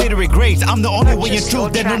 so consider it grace. I'm the only way in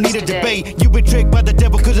truth, there's no need to debate. You've been tricked by the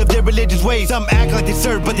devil cause of their religious ways. Some act like they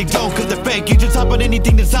serve, but they don't cause they're fake. You just hop on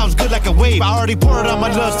anything that sounds good like a wave. I already poured out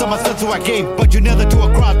my love, so my sons who I gave. But you nailed it to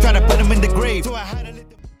a cross, try to put them in the grave. So I had to let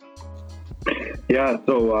them... Yeah,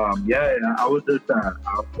 so I was just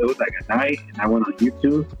it was like a night, and I went on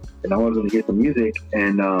YouTube, and I was going to get some music,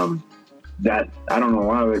 and that I don't know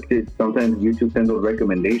why, sometimes YouTube sends those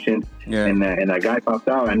recommendations, and a guy popped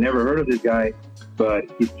out. I never heard of this guy, but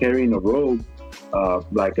he's carrying a robe,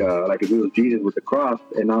 like if it was Jesus with the cross,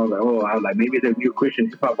 and I was like, maybe it's a new Christian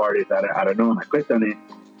hip hop artist. I don't know, and I clicked on it,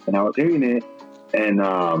 and I was hearing it, and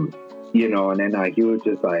and then he was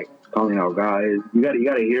just like calling out God. You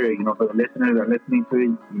gotta hear it, for the listeners that are listening to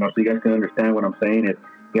it, so you guys can understand what I'm saying. You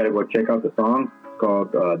gotta go check out the song. It's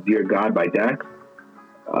called "Dear God" by Dax,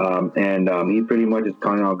 and he pretty much is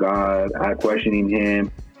calling out God, questioning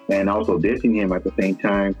him, and also dissing him at the same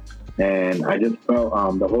time. And I just felt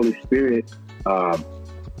the Holy Spirit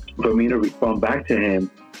for me to respond back to him,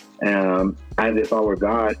 as if I were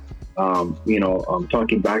God,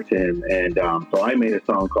 talking back to him. And so I made a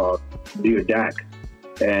song called "Dear Dax."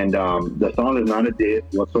 And the song is not a diss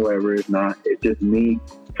whatsoever. It's not. It's just me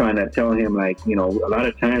trying to tell him, a lot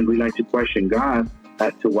of times we like to question God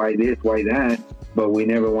as to why this, why that, but we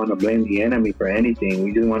never want to blame the enemy for anything.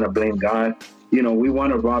 We just want to blame God. We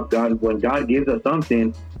want to rob God. When God gives us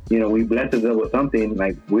something, we blesses us with something,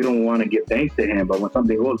 we don't want to give thanks to him. But when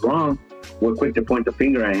something goes wrong, we're quick to point the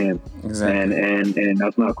finger at him. Exactly. And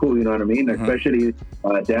that's not cool, you know what I mean? Mm-hmm. Especially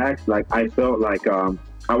Dax, I felt like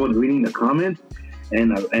I was reading the comments,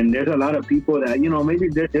 and there's a lot of people that, maybe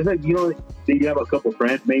there's you have a couple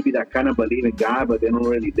friends maybe that kind of believe in God, but they don't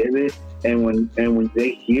really live it. And when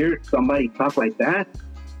they hear somebody talk like that,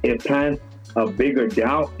 it plants a bigger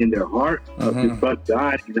doubt in their heart to trust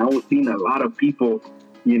God. And I was seeing a lot of people,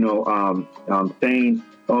 saying,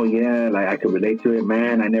 "Oh yeah, I could relate to it,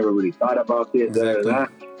 man. I never really thought about this."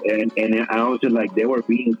 Exactly. And I was just like, they were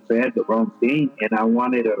being fed the wrong thing, and I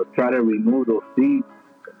wanted to try to remove those seeds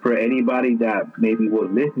for anybody that maybe was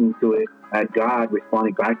listening to it, at God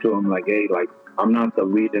responding back to them hey, I'm not the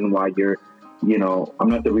reason why you're, I'm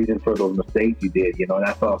not the reason for those mistakes you did.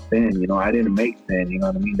 That's all sin. I didn't make sin. You know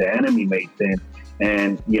what I mean? The enemy made sin.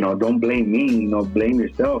 And, you know, don't blame me, you know, blame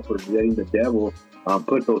yourself for letting the devil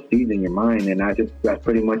put those seeds in your mind. And that's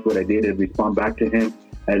pretty much what I did, is respond back to him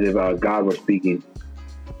as if God was speaking.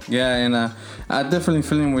 Yeah, and I definitely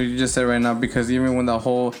feeling what you just said right now, because even when the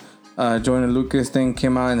whole Joyner Lucas thing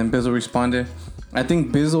came out and then Bizzle responded, I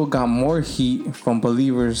think Bizzle got more heat from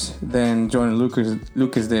believers than Joyner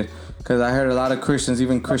Lucas did, because I heard a lot of Christians,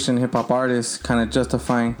 even Christian hip hop artists, kind of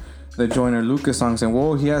justifying the Joyner Lucas songs,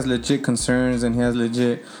 and he has legit concerns, and he has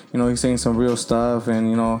legit, you know, he's saying some real stuff, and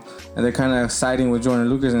you know, and they're kind of siding with Joyner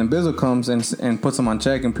Lucas, and Bizzle comes and puts him on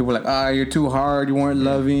check, and people are like, you're too hard, you weren't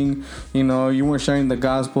loving, you know, you weren't sharing the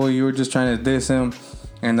gospel, you were just trying to diss him.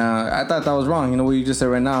 And I thought that was wrong. You know what you just said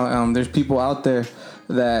right now. There's people out there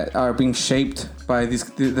that are being shaped by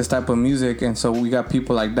this type of music, and so we got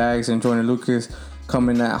people like Dags and Joyner Lucas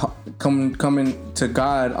coming to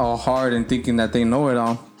God all hard and thinking that they know it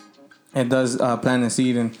all. It does plant a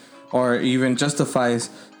seed, or even justifies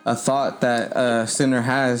a thought that a sinner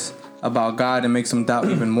has about God and makes them doubt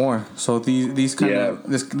even more. So these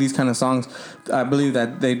kind of songs, I believe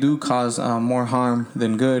that they do cause more harm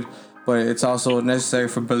than good. But it's also necessary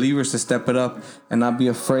for believers to step it up and not be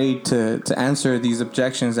afraid to answer these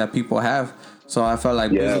objections that people have. So I felt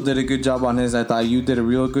like Bizzle did a good job on his. I thought you did a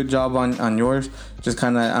real good job on yours, just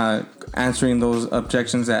kind of answering those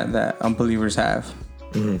objections that unbelievers have.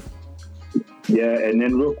 Mm-hmm. Yeah, and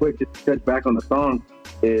then real quick, just to touch back on the song,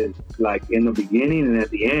 is like in the beginning and at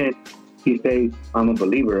the end, he says, "I'm a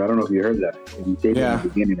believer." I don't know if you heard that. He said in the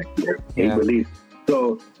beginning, like, he believes.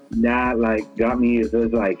 So that like got me. Is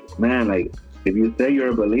just like, man, like if you say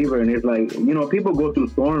you're a believer, and it's like, you know, people go through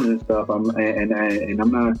storms and stuff. I'm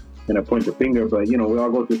not gonna point the finger, but you know, we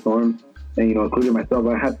all go through storms, and you know, including myself,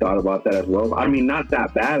 I had thought about that as well. I mean, not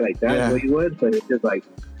that bad like that, what he was, but it's just like,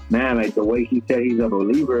 man, like the way he said he's a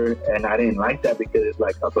believer, and I didn't like that, because it's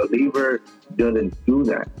like a believer doesn't do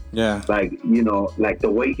that. Yeah. Like, you know, like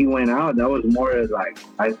the way he went out, that was more as like,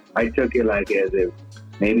 I took it like as if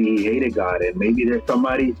maybe he hated God, and maybe there's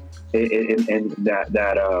somebody in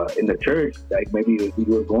that in the church, like maybe he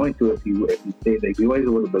was going to, if he said that he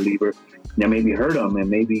was a believer, that maybe hurt him, and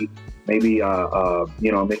maybe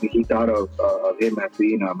you know, maybe he thought of him as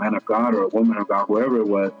being a man of God or a woman of God, whoever it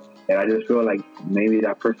was. And I just feel like maybe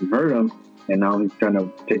that person hurt him, and now he's trying to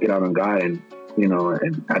take it out on God. And, you know,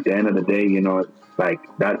 and at the end of the day, you know, like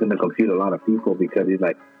that's going to confuse a lot of people, because he's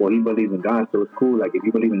like, well, he believes in God, so it's cool. Like, if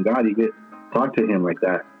you believe in God, you get talk to him like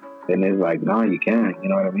that. And it's like, no, you can't. You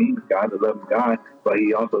know what I mean? God's a loving God, but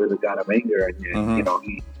he also is a God of anger. And, you know,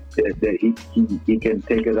 he can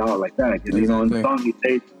take us out like that. Because, you know, in the song, he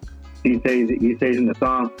says in the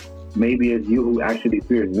song, maybe it's you who actually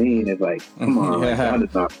fears me. And it's like, come on, like, God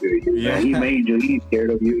does not fear you. Yeah. He made you. He's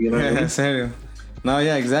scared of you. You know what I mean? Serio. No,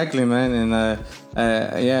 yeah, exactly, man. And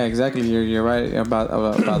yeah, exactly. You're right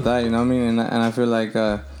about that. You know what I mean? And I feel like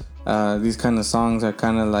these kind of songs are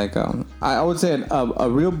kind of like I would say a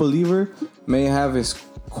real believer may have his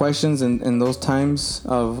questions in those times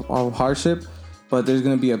of hardship, but there's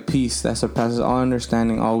gonna be a peace that surpasses all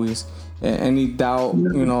understanding always. Any doubt,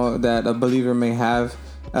 you know, that a believer may have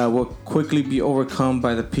will quickly be overcome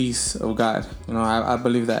by the peace of God. You know, I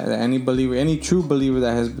believe that any believer, any true believer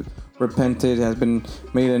that has repented, has been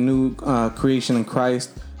made a new creation in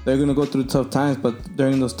Christ, they're gonna go through tough times, but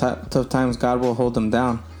during those tough times, God will hold them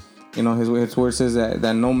down. You know, his word says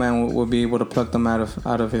that no man will be able to pluck them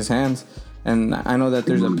out of his hands. And I know that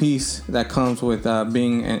there's a peace that comes with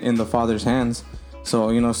being in the Father's hands.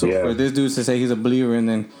 So, you know, for this dude to say he's a believer and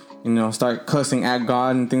then, you know, start cussing at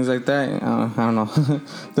God and things like that, I don't know.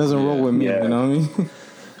 Doesn't roll with me, you know what I mean?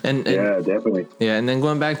 And yeah, definitely. Yeah, and then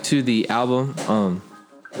going back to the album,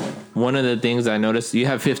 one of the things I noticed, you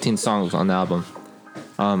have 15 songs on the album.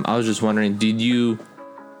 I was just wondering, did you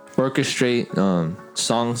orchestrate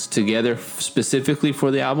songs together specifically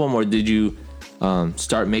for the album, or did you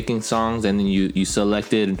start making songs and then you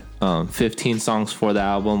selected 15 songs for the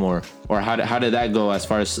album, or how did that go as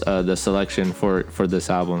far as the selection for this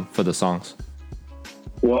album, for the songs?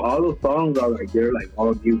 Well, all those songs are like, they're like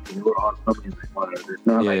all new, and they were all something like one. It's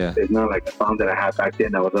not it's not like a song that I had back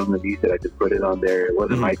then that was on the beat that I just put it on there. It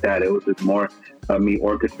wasn't like that. It was just more of me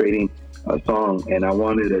orchestrating a song, and I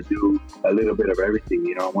wanted to do a little bit of everything.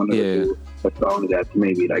 You know, I wanted to do a song that's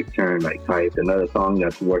maybe like turn like type, another song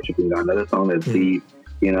that's worshiping God, another song that's deep.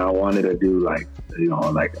 You know, I wanted to do like, you know,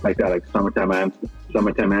 like that, like summertime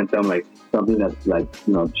anthem, like something that's like,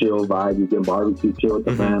 you know, chill vibe. You can barbecue, chill with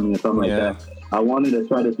the family, or something like that. I wanted to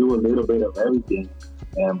try to do a little bit of everything,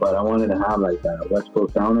 but I wanted to have like that West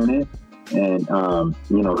Coast sound in it. And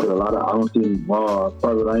you know, because I don't see, well, as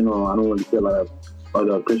far as I know, I don't really see a lot of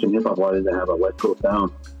other Christian hip hop artists that have a West Coast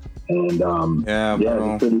sound. And Yeah, yeah,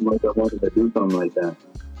 bro. just pretty much I wanted to do something like that.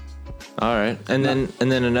 All right, and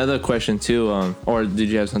then another question too. Or did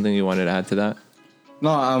you have something you wanted to add to that? No,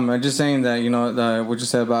 I'm just saying that, you know, what you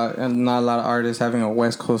said about not a lot of artists having a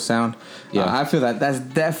West Coast sound. Yeah. I feel that that's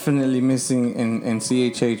definitely missing in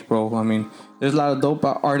CHH, bro. I mean, there's a lot of dope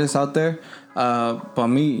artists out there. But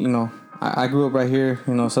me, you know, I grew up right here,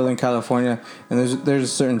 you know, Southern California, and there's a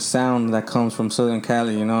certain sound that comes from Southern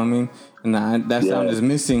Cali, you know what I mean? And that sound is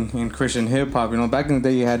missing in Christian hip hop. You know, back in the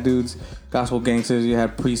day, you had dudes, gospel gangsters, you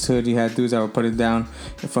had priesthood, you had dudes that would put it down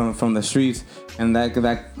from the streets, and that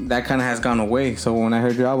kind of has gone away. So when I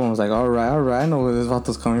heard your album, I was like, all right, I know where this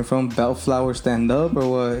vato's coming from. Bellflower stand up or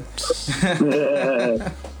what? So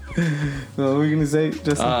what were you gonna say,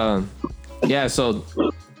 Justin? Yeah. So,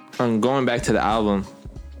 going back to the album,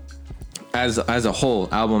 as a whole,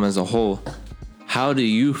 how do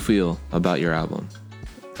you feel about your album?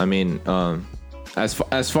 I mean, as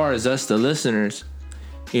far as us, the listeners,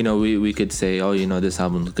 you know, we could say, oh, you know, this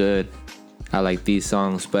album's good, I like these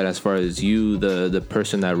songs. But as far as you, the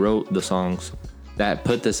person that wrote the songs, that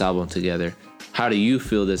put this album together, how do you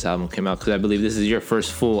feel this album came out? Because I believe this is your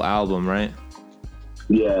first full album, right?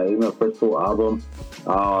 Yeah, it's my first full album.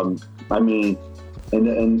 I mean,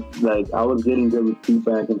 and like I was getting good with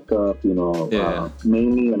feedback and stuff, you know. Yeah.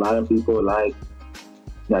 Mainly, a lot of people like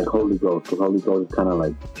Holy Ghost, because Holy Ghost is kind of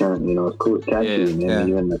like, you know, it's cool, it's catchy. And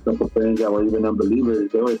even a couple friends that were even unbelievers,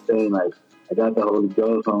 they were saying like, I got the Holy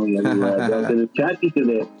Ghost on me everywhere. Because it's catchy to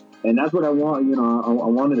them. And that's what I want, you know, I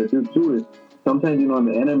wanted to do too, is sometimes, you know,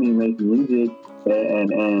 the enemy makes music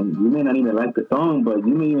and you may not even like the song, but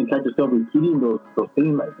you may even catch yourself repeating those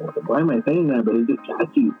things like, why am I saying that? But it's just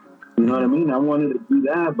catchy. You know what I mean? I wanted to do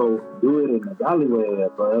that, but do it in a golly way,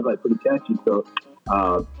 but it's like pretty catchy. So,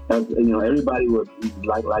 you know, everybody would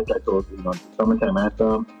like those, you know, Summertime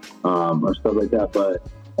Anthem, or stuff like that. But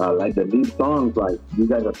like the deep songs, like you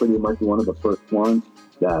guys are pretty much one of the first ones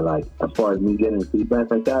that, like, as far as me getting feedback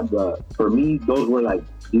like that. But for me, those were like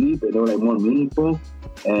deep and they were like more meaningful,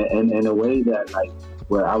 and in a way that like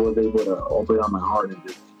where I was able to open up my heart and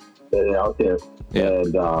just get it out there. Yeah.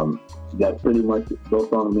 And that's pretty much, those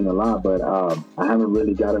songs mean a lot. But I haven't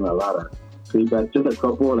really gotten a lot of feedback. Just a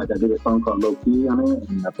couple. Like I did a song called Low Key on it,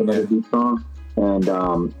 and that's another deep song. And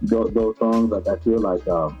those songs, like I feel like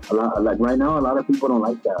a lot, like right now, a lot of people don't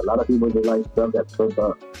like that. A lot of people just like stuff that's put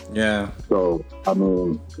up. Yeah. So I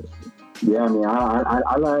mean, yeah, I mean,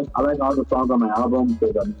 I like all the songs on my album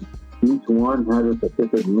because I mean, each one has a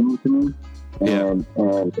specific meaning to me. And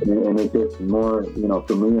it's just more, you know,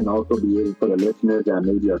 for me, and also be able for the listeners that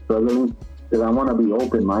maybe are struggling, because I want to be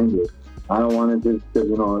open-minded. I don't want to just,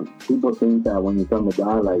 you know, people think that when you come to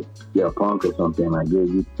God, like you're a punk or something, like you're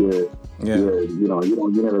you know,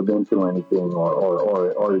 you never been through anything,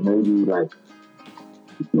 or maybe like,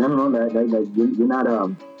 I don't know, that you're not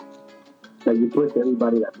like you push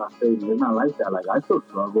everybody that's not saved. It's not like that. Like I still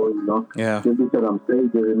struggle, you know. Yeah. Just because I'm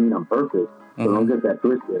saved doesn't mean I'm perfect. So don't get that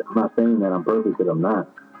twisted. I'm not saying that I'm perfect because I'm not.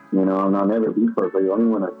 You know, I'll never be perfect. The only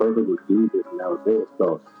one that's perfect is Jesus, and that was it.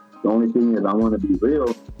 So the only thing is I want to be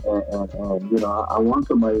real, and you know, I want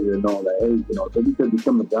somebody to know that, hey, you know, just because you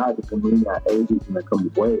come to God doesn't mean that everything's going to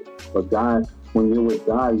come away. But God, when you're with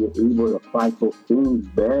God, you're able to fight those things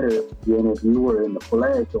better than if you were in the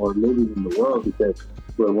flesh or living in the world, because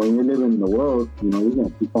when you're living in the world, you know, you're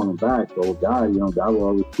going to keep falling back. So God, you know, God will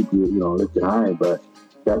always keep you, you know, lifted high. But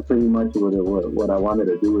that's pretty much what I wanted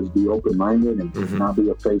to do, is be open-minded and not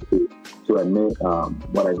be afraid to admit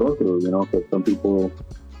what I go through, you know, because some people,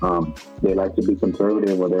 they like to be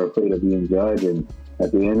conservative or they're afraid of being judged. And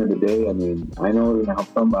at the end of the day, I mean, I know it's going to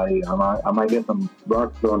help somebody. I might get some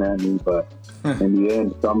rocks thrown at me, but in the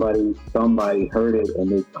end, somebody heard it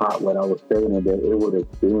and they caught what I was saying, and it would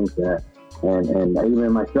experience that. And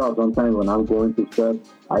even myself, sometimes when I'm going through stuff,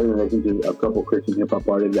 I even listen to a couple Christian hip hop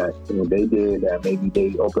artists that, you know, they did that, maybe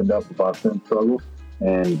they opened up about some struggle,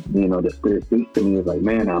 and you know, the Spirit speaks to me. It's like,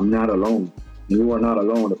 man, I'm not alone. You are not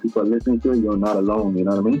alone. The people are listening to it, you're not alone. You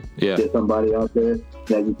know what I mean? Yeah. There's somebody out there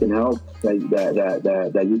that you can help, that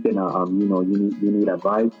you can, you know, you need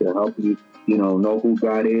advice to help you, you know who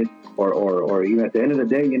God is, or even at the end of the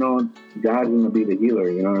day, you know, God's going to be the healer.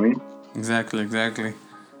 You know what I mean? Exactly.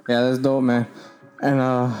 Yeah, that's dope, man. And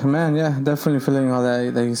man, yeah, definitely feeling all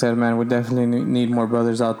that you said, man. We definitely need more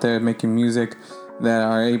brothers out there making music that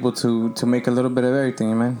are able to make a little bit of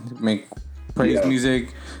everything, man. Make praise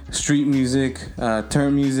music, street music,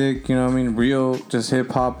 turn music, you know what I mean? Real, just hip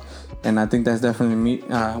hop. And I think that's definitely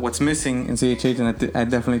what's missing in CHH, and I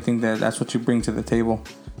definitely think that's what you bring to the table.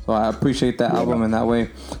 So I appreciate that album in that way.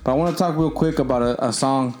 But I want to talk real quick about a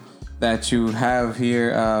song that you have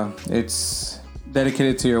here. It's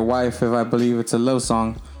dedicated to your wife. If I believe it's a love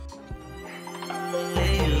song.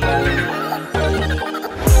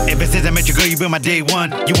 If it says I met your girl, you been my day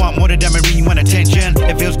one. You want more than diamond ring, you want attention.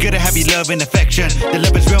 It feels good to have your love and affection. The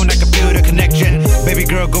love is real and I can feel the connection. Baby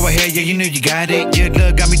girl, go ahead, yeah, you know you got it. Your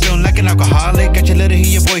love got me feeling like an alcoholic. Got you love to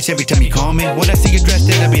hear your voice every time you call me. When I see you dressed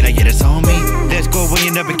in, I'll be like, yeah, that's on me. Let's go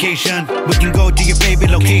away on a vacation. We can go to your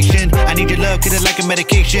favorite location. I need your love, cause it's like a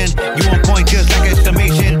medication. You on point just like an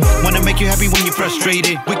exclamation. Wanna make you happy when you're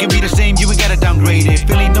frustrated. We can be the same, you ain't gotta downgrade it.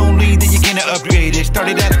 Feeling lonely, then you can't upgrade it.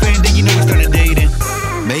 Started as friend, then you know we started dating.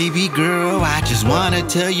 Baby girl, I just wanna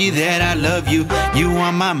tell you that I love you. You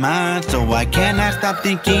on my mind, so I cannot stop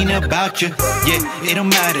thinking about you. Yeah, it don't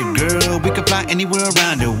matter, girl. We can fly anywhere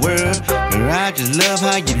around the world. Girl, I just love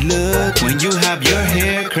how you look when you have your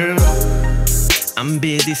hair curled. I'm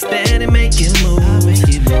busy standing making moves,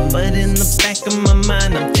 but in the back of my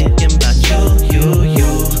mind I'm thinking about you.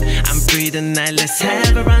 I'm free tonight, let's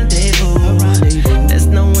have a rendezvous. There's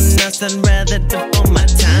no one else I'd rather devote my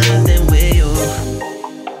time than with you.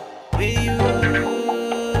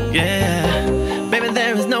 Yeah, baby,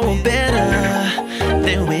 there is no one better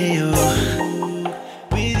than with you.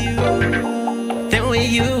 Than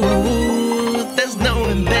with you, there's no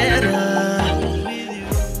one better.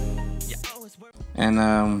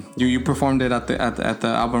 And you performed it at the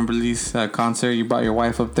album release concert. You brought your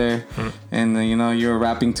wife up there, and you know, you were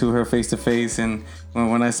rapping to her face to face. And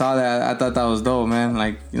when I saw that, I thought that was dope, man.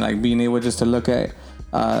 Like being able just to look at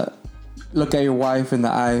your wife in the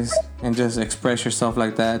eyes and just express yourself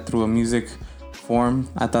like that through a music form.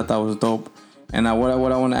 I thought that was dope. And what I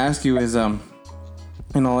want to ask you is, you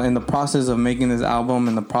know, in the process of making this album,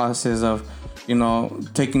 in the process of, you know,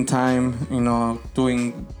 taking time, you know,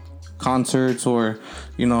 doing concerts or,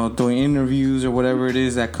 you know, doing interviews or whatever it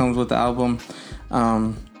is that comes with the album,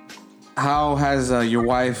 how has your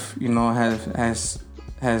wife, you know, how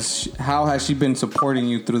has she been supporting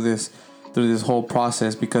you through this whole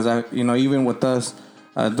process? Because you know, even with us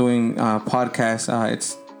doing podcasts,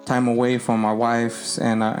 it's time away from our wives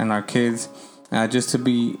and our kids, just to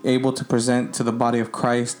be able to present to the body of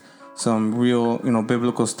Christ some real, you know,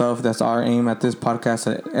 biblical stuff. That's our aim at this podcast,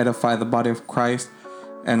 to edify the body of Christ.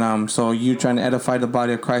 And so you're trying to edify the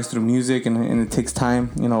body of Christ through music, and it takes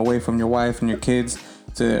time, you know, away from your wife and your kids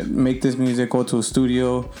to make this music, go to a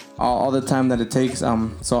studio, all the time that it takes.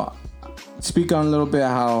 So speak on a little bit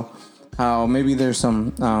how maybe there's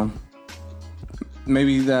some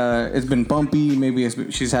it's been bumpy, maybe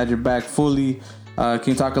she's had your back fully. Can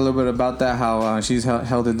you talk a little bit about that, how she's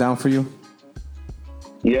held it down for you?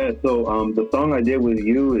 Yeah, so the song I did with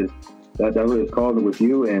you is that was called With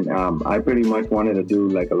You, and I pretty much wanted to do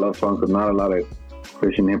like a love song, because not a lot of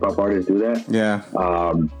Christian hip hop artists do that. Yeah.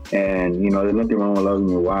 And you know, there's nothing wrong with loving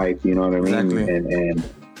your wife, you know what I mean? Exactly.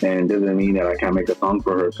 And doesn't mean that I can't make a song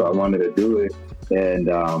for her, so I wanted to do it. And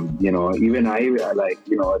you know, even I like,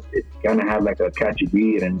 you know, it's gonna have like a catchy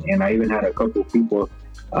beat, and I even had a couple of people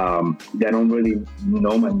that don't really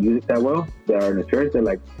know my music that well, that are in the church. They're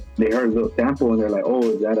like, they heard a little sample and they're like, oh,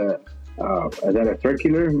 is that a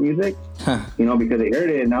circular music? You know, because they heard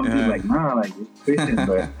it, and I'm just like, nah, like, it's Christian,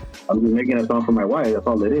 but I'm just making a song for my wife. That's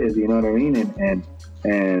all it is, you know what I mean?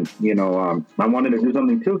 And you know, I wanted to do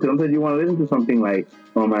something too, because sometimes you want to listen to something like,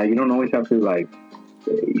 oh man, you don't always have to like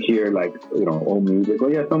hear like, you know, old music. Oh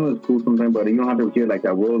yeah, some of it's cool sometimes, but you don't have to hear like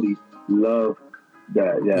that worldly love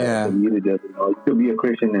that the music does. You know, you could be a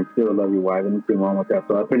Christian and still love your wife, and nothing wrong with that.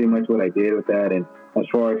 So that's pretty much what I did with that. And as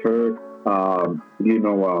far as her, you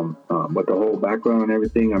know, with the whole background and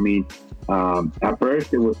everything, I mean, at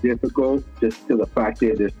first it was difficult just to the fact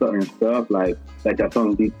that there's certain stuff like that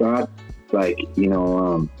song Deep Thoughts, like, you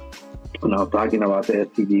know, when I was talking about the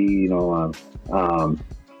STD,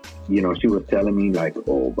 you know, she was telling me like,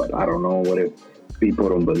 oh, but I don't know, what if people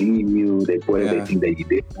don't believe you? They think that you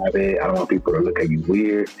did have it. I don't want people to look at you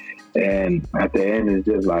weird. And at the end, it's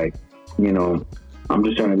just like, you know, I'm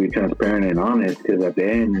just trying to be transparent and honest, because at the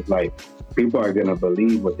end, it's like, people are gonna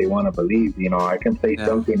believe what they want to believe. You know, I can say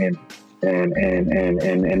something and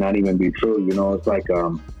not even be true. You know, it's like,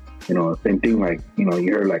 you know, same thing, like, you know, you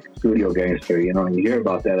hear like studio gangster, you know, and you hear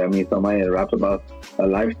about that. I mean, somebody that raps about a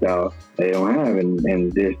lifestyle they don't have,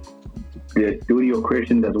 and there's studio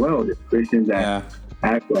Christians as well. There's Christians that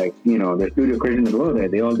act like, you know, they're studio Christians as well.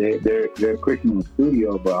 They're Christian in the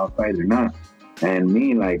studio, but outside they're not. And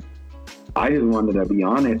me, like, I just wanted to be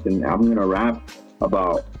honest, and I'm gonna rap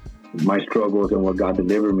about my struggles and what God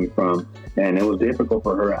delivered me from. And it was difficult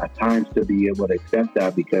for her at times to be able to accept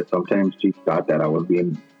that, because sometimes she thought that I was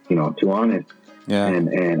being, you know, too honest.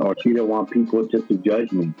 And or she didn't want people just to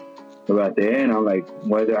judge me. So at the end, I'm like,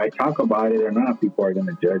 whether I talk about it or not, people are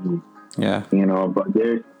gonna judge me. Yeah. You know, but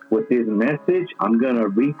there's with this message, I'm gonna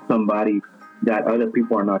reach somebody that other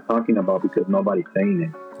people are not talking about because nobody's saying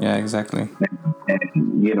it. Yeah, exactly.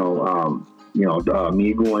 And me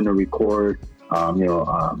going to record,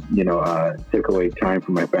 took away time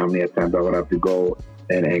from my family. At times I would have to go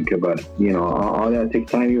and but all that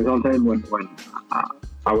takes time. Even sometimes when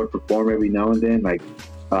I would perform every now and then, like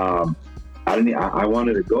I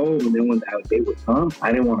wanted to go, and then when that day would come,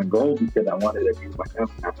 I didn't want to go because I wanted to be with my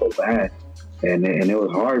family. I felt bad, and it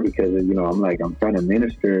was hard because I'm trying to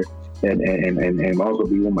minister and also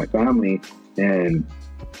be with my family, and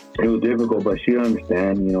it was difficult. But she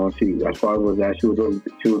understand, she as far as that, she was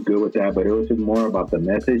good with that. But it was just more about the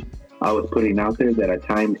message I was putting out there that at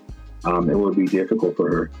times it would be difficult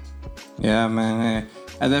for her. Yeah, man.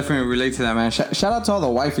 I definitely relate to that, man. Shout out to all the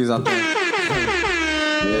wifeys out there.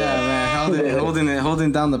 Yeah, man,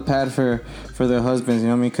 holding down the pad for their husbands, you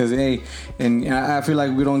know what I mean? Because I feel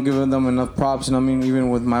like we don't give them enough props, you know what I mean?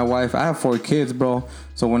 Even with my wife, I have 4 kids, bro.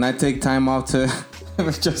 So when I take time off to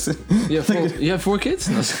just you have 4 kids?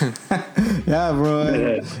 Yeah, bro.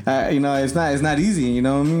 It's not easy, you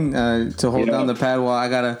know what I mean? To hold down the pad while I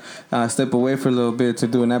gotta step away for a little bit to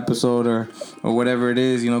do an episode or whatever it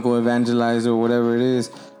is, go evangelize or whatever it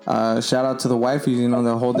is. Shout out to the wifeys,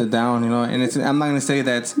 that hold it down, and I'm not gonna say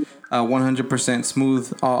that's 100%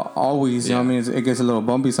 smooth always, you know what I mean? It gets a little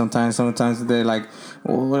bumpy sometimes. Sometimes they're like,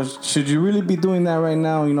 well, should you really be doing that right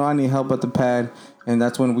now? I need help at the pad. And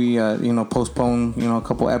that's when we, postpone, a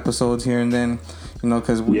couple episodes here and then,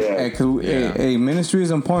 because ministry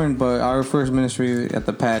is important, but our first ministry at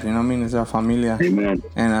the pad, you know what I mean, is our familia. Amen.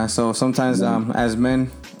 And so sometimes as men,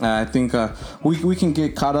 I think we can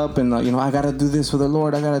get caught up in, I got to do this for the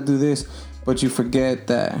Lord, I got to do this. But you forget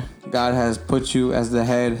that God has put you as the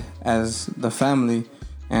head, as the family,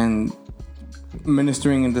 and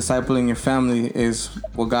ministering and discipling your family is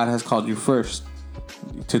what God has called you first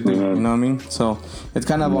to do. You know what I mean? So it's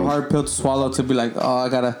kind of a hard pill to swallow, to be like, oh, I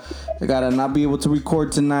gotta not be able to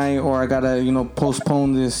record tonight, or I gotta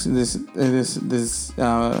postpone this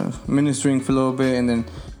ministering for a little bit and then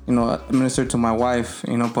minister to my wife.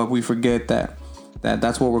 But we forget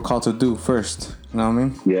that's what we're called to do first. You know what I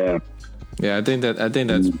mean? Yeah, I think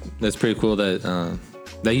that's pretty cool that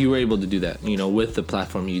you were able to do that. With the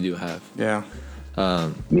platform you do have. Yeah.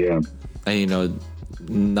 And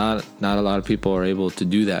not a lot of people are able to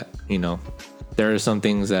do that. There are some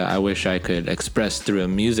things that I wish I could express through a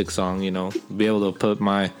music song. Be able to put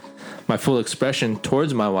my full expression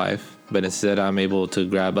towards my wife, but instead I'm able to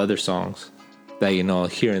grab other songs that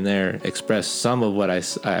here and there express some of what I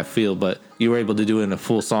feel. But you were able to do it in a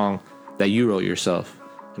full song that you wrote yourself.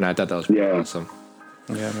 And I thought that was pretty awesome.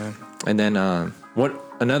 Yeah, man. And then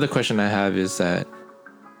another question I have is that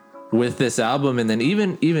with this album, and then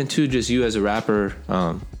even to just you as a rapper,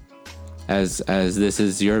 as this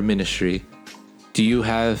is your ministry, do you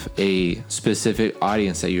have a specific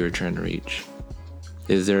audience that you're trying to reach?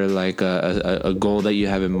 Is there like a goal that you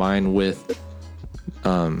have in mind with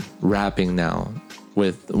rapping now,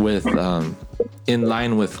 with in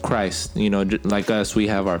line with Christ? Like us, we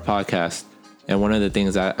have our podcast. And one of the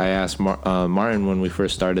things I asked Martin when we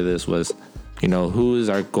first started this was, who is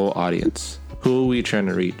our goal audience? Who are we trying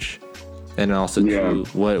to reach? And also,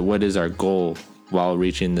 what is our goal while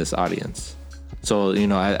reaching this audience? So,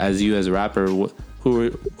 as you as a rapper, who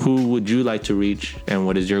would you like to reach, and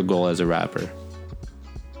what is your goal as a rapper?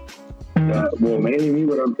 Well, mainly me,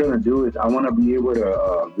 what I'm trying to do is I want to be able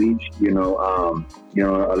to reach, a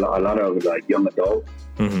lot of like young adults,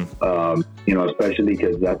 especially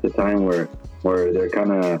because that's the time where they're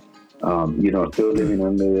kind of, still living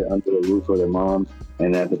under the roof of their mom,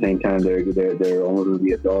 and at the same time they're almost going to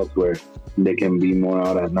be adults where they can be more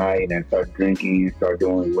out at night and start drinking and start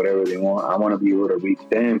doing whatever they want. I want to be able to reach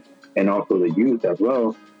them and also the youth as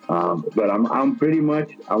well. But I'm pretty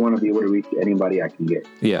much, I want to be able to reach anybody I can get.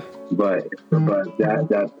 Yeah. But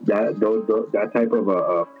that type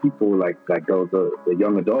of people like those the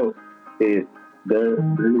young adults is they're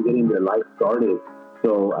really getting their life started.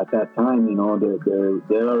 So at that time,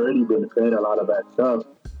 they're already been fed a lot of that stuff,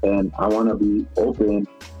 and I want to be open,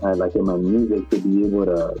 like in my music, to be able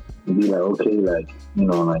to be like, okay, like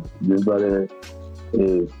this brother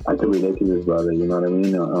is, I can relate to this brother. You know what I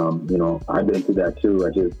mean? I've been through that too. I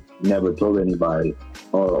just never told anybody,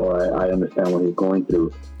 or I understand what he's going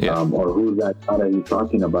through, or who's that guy that he's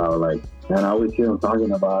talking about. Like, and I always hear him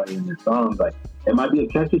talking about in his songs. Like, it might be a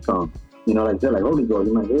catchy song, like they're like Holy Ghost.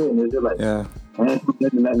 You might hear it, and they're just like, let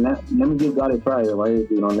me give God a try, right?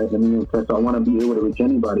 Let me impress. So I want to be able to reach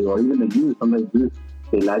anybody, or even the youth. Sometimes youth,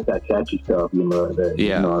 they like that catchy stuff, teenagers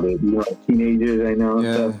right now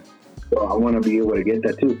and stuff. So I want to be able to get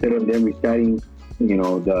that too. Instead of them reciting,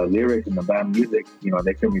 the lyrics and the bad music,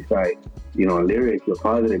 they can recite, lyrics with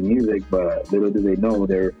positive music, but little do they know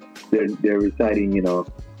they're reciting,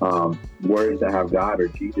 words that have God or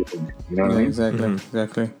Jesus in it. You know what I mean?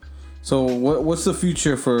 Exactly. So what's the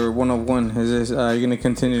future for 101? Is this are you gonna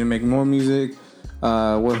continue to make more music?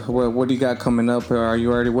 What do you got coming up? Or are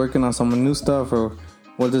you already working on some new stuff, or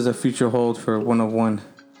what does the future hold for 101?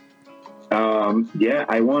 Yeah,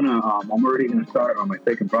 I wanna. I'm already gonna start on my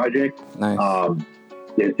second project. Nice.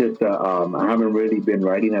 It's just I haven't really been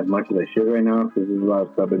writing as much as I should right now because there's a lot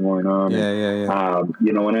of stuff been going on. Yeah.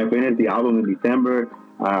 When I finished the album in December,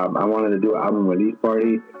 I wanted to do an album release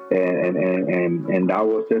party, and that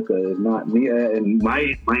was just not me. And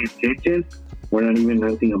my intentions were not even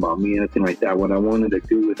nothing about me, anything like that. What I wanted to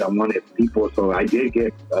do is I wanted people. So I did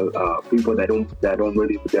get people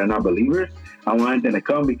they're not believers. I wanted them to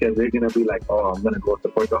come because they're gonna be like, oh, I'm gonna go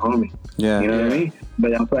support the homie. Yeah, you know what I mean.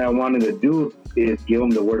 But that's what I wanted to do is give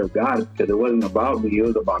them the word of God because it wasn't about me; it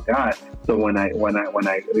was about God. So when I set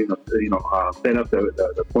up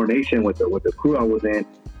the coordination with the crew I was in,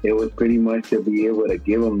 it was pretty much to be able to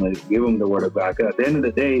give them the word of God. Because at the end of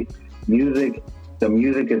the day, the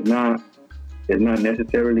music is not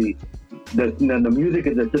necessarily the music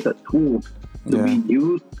is just a tool to be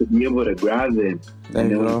used to be able to grab them,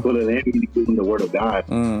 and then when you put it in, you give them the word of God.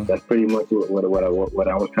 That's pretty much what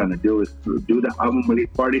I was trying to do is to do the album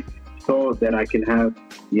release party so that I can have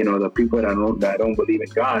the people that don't believe in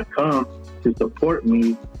God come to support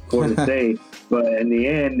me for the sake. But in the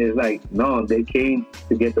end, it's like no, they came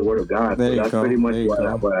to get the word of God. So that's pretty much what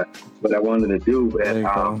I wanted to do. And,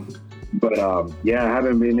 but yeah,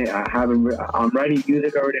 I'm writing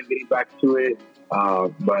music already. I'm getting back to it.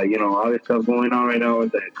 But all this stuff going on right now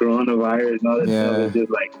with the coronavirus and all this stuff, it's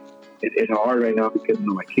just like it's hard right now because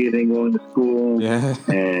my kids ain't going to school,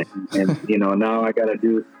 and now I gotta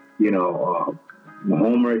do my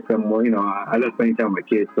homework some more. I love spending time with my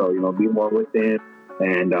kids, so be more with them.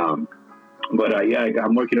 And I'm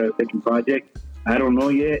working on a second project. I don't know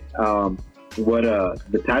yet what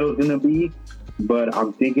the title's gonna be. But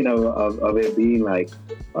I'm thinking of it being like,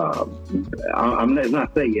 I'm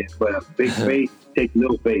not saying yet, but a big faith take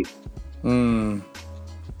little faith.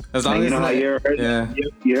 As long as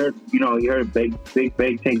you heard big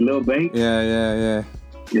faith take little faith. Yeah.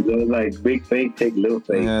 It goes like big faith take little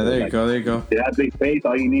faith. Yeah, there you go. That big faith,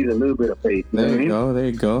 all you need is a little bit of faith. There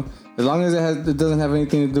you go. As long as it doesn't have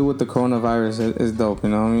anything to do with the coronavirus, it's dope. You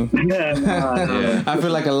know what I mean? Yeah. I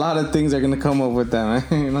feel like a lot of things are gonna come up with that,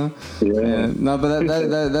 man. Yeah. No, but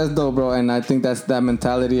that's dope, bro. And I think that's that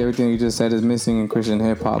mentality. Everything you just said is missing in Christian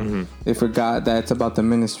hip hop. They forgot that it's about the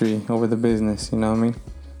ministry over the business. You know what I mean?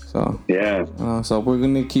 So yeah. So we're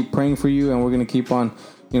gonna keep praying for you, and we're gonna keep on,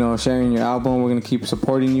 sharing your album. We're gonna keep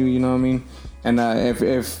supporting you. You know what I mean? And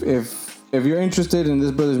if you're interested in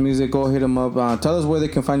this brother's music, go hit him up. Tell us where they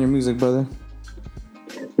can find your music, brother.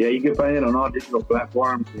 Yeah, you can find it on all digital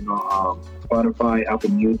platforms. Spotify,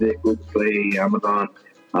 Apple Music, Google Play, Amazon.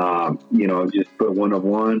 Just put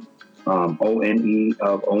 101, ONE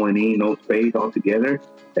of ONE, no space altogether.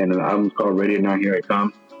 And the album's called Ready or Not, Here I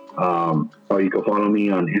Come. Or you can follow me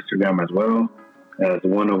on Instagram as well as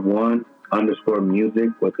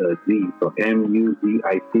 101_music with a Z. So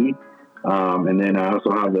MUZIC. And then I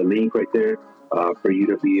also have the link right there for you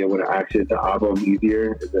to be able to access the album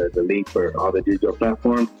easier. The link for all the digital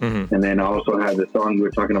platforms. And then I also have the song you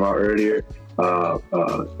were talking about earlier,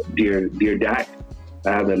 Dear Dak.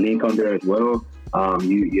 I have the link on there as well.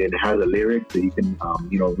 It has the lyrics, so you can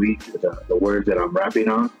read the words that I'm rapping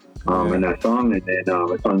on in that song. And then it's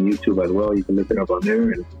on YouTube as well. You can look it up on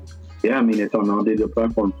there. And it's on all digital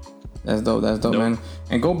platforms. That's dope, man.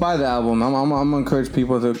 And go buy the album. I'm gonna encourage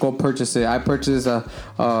people to go purchase it. I purchased a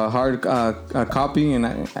hard copy,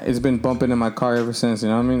 and it's been bumping in my car ever since. You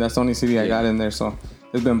know what I mean? That's the only CD I got in there, so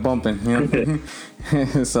it's been bumping.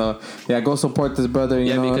 So go support this brother.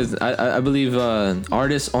 You know? Because I believe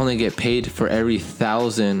artists only get paid for every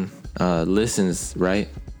 1,000 listens, right?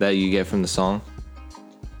 That you get from the song.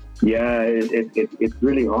 Yeah, it's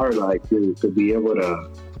really hard, like to be able to.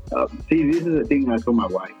 See, this is the thing I told my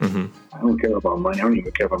wife. I don't care about money. I don't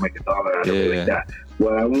even care if I make $1. I don't like that.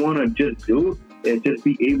 What I want to just do is just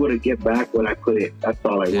be able to get back what I put in. That's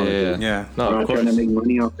all I want to do. Yeah. No, I'm not trying to make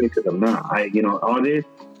money off it because I'm not. All this,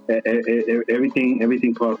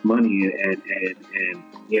 everything costs money, and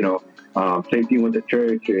same thing with the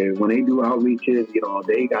church. When they do outreaches,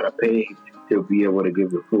 they gotta pay to be able to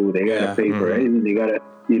give the food. They gotta pay for everything. They gotta,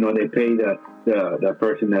 they pay the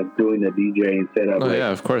person that's doing the DJ and set up.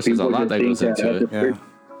 Of course, there's a lot that goes into it.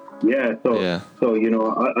 So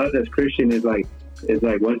us as Christian is like, it's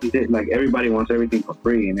like once you say like everybody wants everything for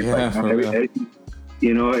free, and it's like not for real. everything.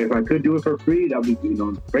 You know, if I could do it for free, that'd be, you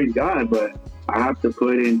know, praise God. But I have to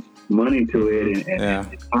put in money to it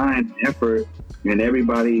and time, and effort, and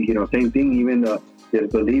everybody, you know, same thing. Even the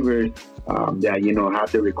believers that, you know,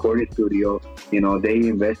 have the recording studio, you know, they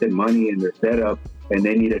invested money in their setup, and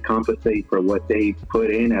they need to compensate for what they put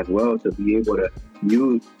in as well to be able to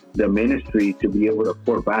use the ministry to be able to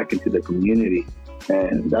pour back into the community.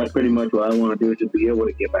 And that's pretty much what I want to do, is to be able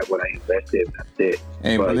to get back what I invested. That's it.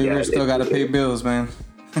 Hey, but believers still got to pay bills, man.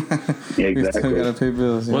 Exactly. We still got to pay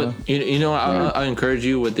bills. You know, I encourage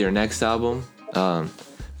you with your next album.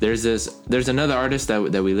 There's another artist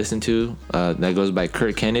that we listen to that goes by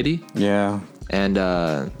Kurt Kennedy. Yeah. And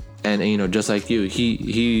you know, just like you,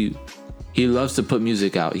 he loves to put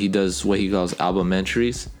music out. He does what he calls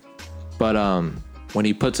albumentaries. But when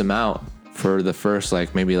he puts them out for the first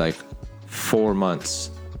maybe 4 months,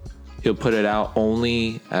 he'll put it out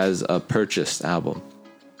only as a purchased album,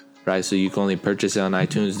 right? So you can only purchase it on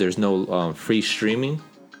iTunes. There's no free streaming.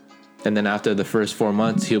 And then after the first 4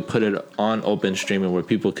 months, he'll put it on open streaming where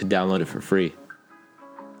people could download it for free.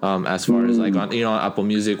 As far as on Apple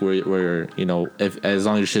Music, where you know, as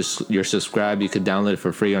long as you're subscribed, you could download it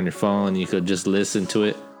for free on your phone, and you could just listen to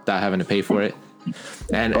it without having to pay for it.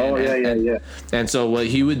 And so what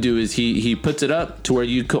he would do is he puts it up to where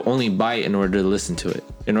you could only buy it in order to listen to it.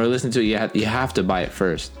 In order to listen to it, you have to buy it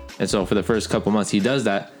first. And so for the first couple months, he does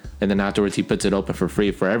that, and then afterwards he puts it open for free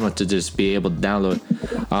for everyone to just be able to download.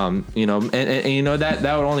 You know, and you know that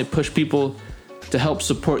would only push people to help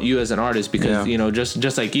support you as an artist, because you know,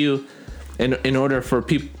 just like you, in order for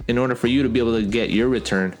you to be able to get your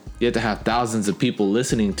return, you have to have thousands of people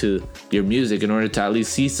listening to your music in order to at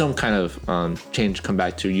least see some kind of change come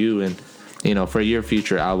back to you. And you know, for your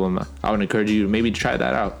future album, I would encourage you to maybe try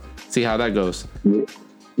that out, see how that goes.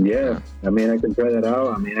 Yeah, I mean, I can try that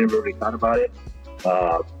out. I mean, I never really thought about it,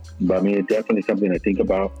 but I mean, it's definitely something to think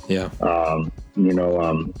about. Yeah. You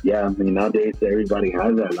know, yeah, I mean, nowadays everybody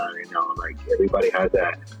has that line right now. Like, everybody has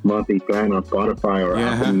that monthly plan on Spotify or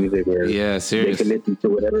Apple Music where they can listen to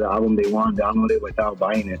whatever album they want, download it without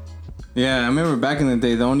buying it. Yeah, I remember back in the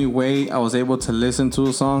day, the only way I was able to listen to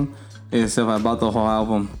a song is if I bought the whole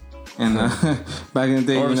album. And back in the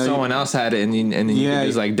day, or if someone else had it, and then you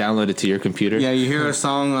could just download it to your computer. Yeah, you hear a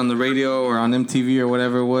song on the radio or on MTV or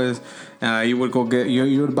whatever it was, you would go get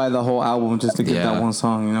you would buy the whole album just to get that one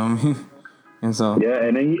song. You know what I mean? And so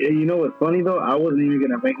and then you know what's funny though? I wasn't even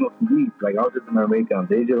gonna make no CDs. Like, I was just gonna make them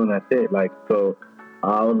digital, and that's it. Like, so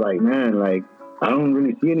I was like, man, like, I don't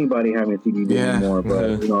really see anybody having CDs anymore.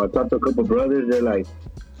 But you know, I talked to a couple brothers. They're like,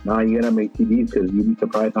 nah, you gotta make CDs, because you'd be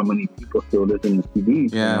surprised how many people still listen to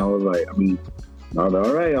CDs. Yeah. And I was like, I mean, all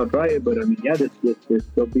right, I'll try it. But I mean, there's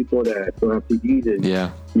still people that still have CDs. And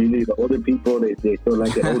usually the older people, they still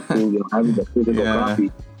like the old school, you know, having the physical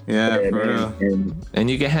copy. Yeah, for real. And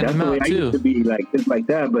you can hand them out too. I used to be like just like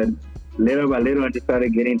that, but little by little, I just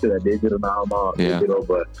started getting to the digital. Now I'm all digital,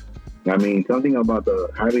 but I mean, something about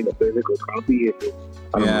having the physical copy is just,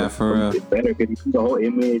 I don't know, for real. It's better because you see the whole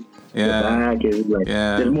image. The back is like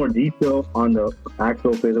there's more detail on the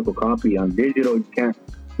actual physical copy. On digital, you can't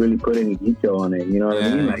really put any detail on it. You know what I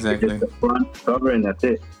mean? Like, exactly. It's just the front cover and that's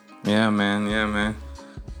it. Yeah, man.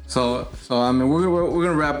 So I mean, we're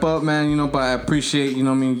gonna wrap up, man. You know, but I appreciate, you know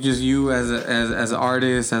what I mean, just you as an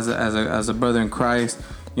artist, as a brother in Christ.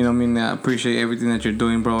 You know what I mean? I appreciate everything that you're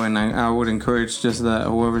doing, bro. And I would encourage just that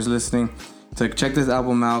whoever's listening to check this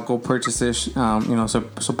album out, go purchase it. You know,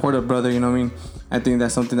 support a brother. You know what I mean? I think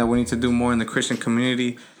that's something that we need to do more in the Christian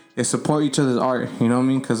community, is support each other's art. You know what I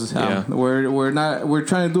mean? Because we're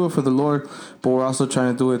trying to do it for the Lord, but we're also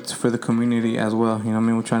trying to do it for the community as well. You know what I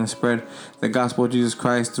mean? We're trying to spread the gospel of Jesus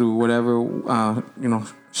Christ through whatever you know,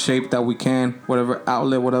 shape that we can, whatever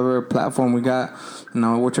outlet, whatever platform we got. You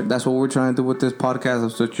know, that's what we're trying to do with this podcast.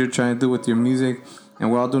 That's what you're trying to do with your music.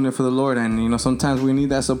 And we're all doing it for the Lord. And, you know, sometimes we need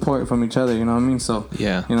that support from each other. You know what I mean? So,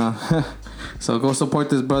 you know, so go support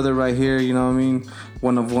this brother right here. You know what I mean?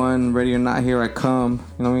 One of one, ready or not, here I come.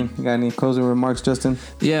 You know what I mean? You got any closing remarks, Justin?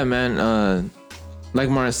 Yeah, man. Like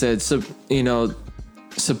Mara said, you know,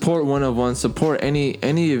 support One of One. Support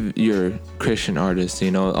any of your Christian artists. You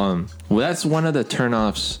know, well, that's one of the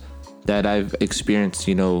turnoffs that I've experienced.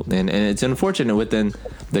 You know, and it's unfortunate within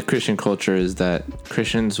the Christian culture is that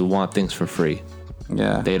Christians want things for free.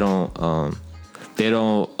 Yeah, they don't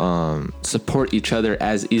support each other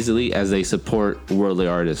as easily as they support worldly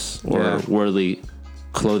artists or worldly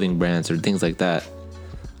clothing brands or things like that.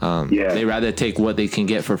 They rather take what they can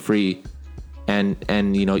get for free,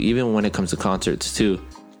 and you know, even when it comes to concerts too,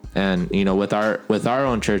 And you know, with our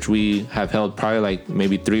own church, we have held probably like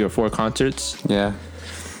maybe 3 or 4 concerts. Yeah.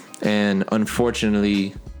 And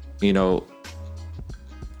unfortunately, you know,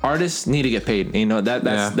 artists need to get paid. You know,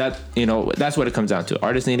 that's what it comes down to.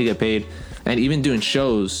 Artists need to get paid, and even doing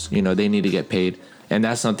shows, you know, they need to get paid. And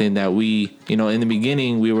that's something that we, you know, in the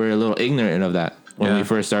beginning, we were a little ignorant of that when we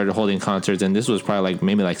first started holding concerts. And this was probably like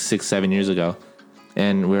maybe like 6-7 years ago.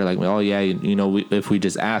 And we were like, oh yeah, you know, if we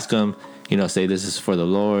just ask them, you know, say this is for the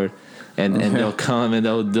Lord, and they'll come and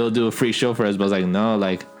they'll do a free show for us. But I was like, no,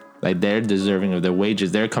 like they're deserving of their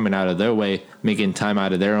wages. They're coming out of their way, making time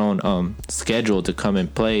out of their own schedule to come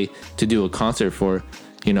and play, to do a concert for,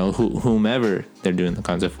 you know, whomever they're doing the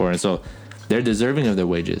concert for. And so they're deserving of their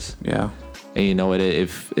wages. Yeah. And you know,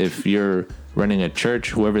 if you're running a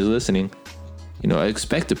church, whoever's listening, you know,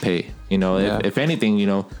 expect to pay. You know, if anything, you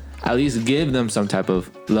know, at least give them some type of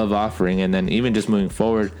love offering. And then even just moving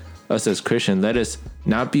forward, us as Christians, let us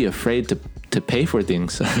not be afraid to pay for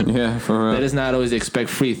things. Yeah, for real. Let us not always expect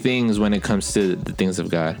free things when it comes to the things of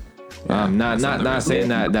God. Yeah, not saying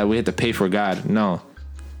that we have to pay for God. No,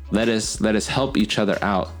 let us help each other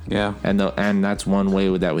out. Yeah, and that's one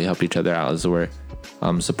way that we help each other out, is we're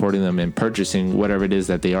supporting them in purchasing whatever it is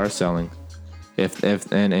that they are selling.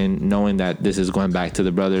 And knowing that this is going back to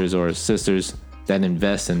the brothers or sisters that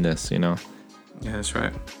invest in this, you know. Yeah, that's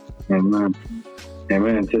right. Amen.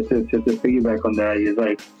 Just to piggyback on that, it's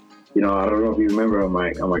like, you know, I don't know if you remember on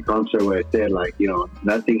my concert where I said, like, you know,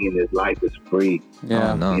 nothing in this life is free.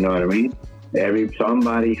 Yeah. No. You know what I mean?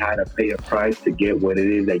 Somebody had to pay a price to get what it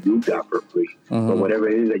is that you got for free. Mm-hmm. But whatever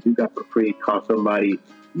it is that you got for free cost somebody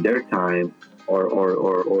their time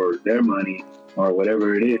or their money or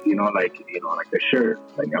whatever it is, you know, like a shirt.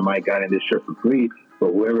 Like, I might got in this shirt for free,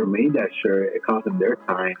 but whoever made that shirt, it cost them their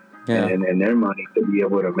time and their money to be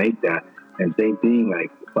able to make that. And same thing, like,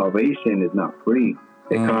 salvation is not free.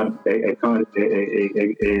 It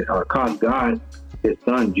cost God, His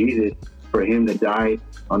Son Jesus, for Him to die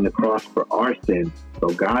on the cross for our sins. So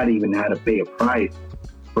God even had to pay a price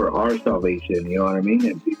for our salvation. You know what I mean?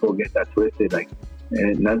 And people get that twisted. Like,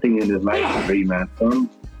 and nothing in this life is free, man.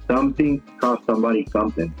 Something costs somebody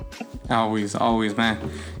something. Always, man.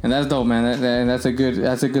 And that's dope, man. That's a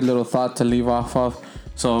good little thought to leave off of.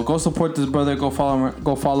 So go support this brother. Go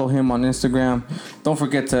follow him on Instagram. Don't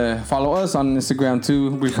forget to follow us on Instagram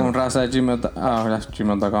too. ReefOnRaza@gmail.com. That's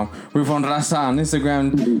gmail.com. ReefOnRaza on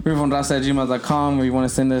Instagram. ReefOnRaza@gmail.com. If you want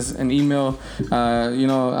to send us an email,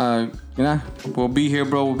 we'll be here,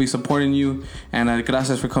 bro. We'll be supporting you. And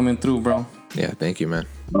gracias for coming through, bro. Yeah, thank you, man.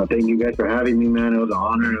 Thank you guys for having me, man. It was an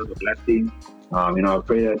honor. It was a blessing. You know, I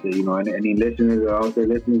pray that, you know, any listeners that are out there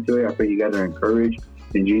listening to it, I pray you guys are encouraged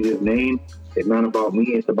in Jesus' name. It's not about me.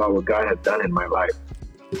 It's about what God has done in my life.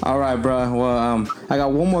 All right, bro. Well, I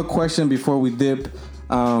got one more question before we dip.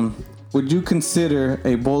 Would you consider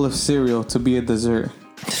a bowl of cereal to be a dessert?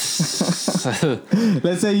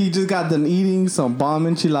 Let's say you just got done eating some bomb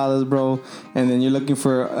enchiladas, bro, and then you're looking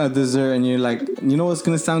for a dessert, and you're like, you know what's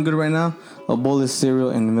gonna sound good right now? A bowl of cereal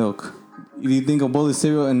and milk. Do you think a bowl of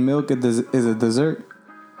cereal and milk is a dessert?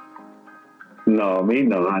 No,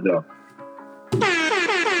 I don't.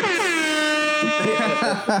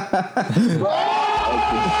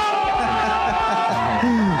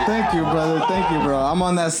 Thank you, brother. Thank you, bro. I'm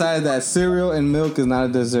on that side that cereal and milk is not a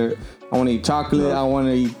dessert. I want to eat chocolate. I want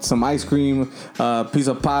to eat some ice cream, piece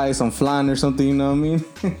of pie, some flan or something. You know what I mean?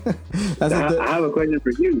 I have a question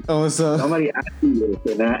for you. Oh, what's up? Somebody asked me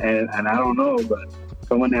this, and I don't know, but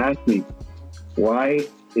someone asked me, why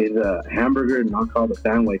is a hamburger not called a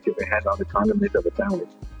sandwich if it has all the condiments of a sandwich?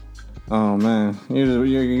 Oh man,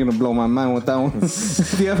 you're gonna blow my mind with that one. Do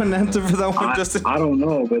you have an answer for that one, Justin? I don't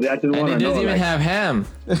know, but I just want to know. And it doesn't even have ham.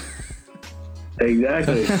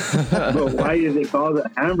 Exactly. But why is it called a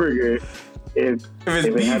hamburger if it's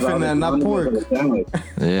beef and not pork?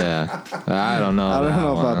 Yeah, I don't know. I don't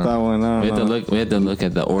know about that one. We had to look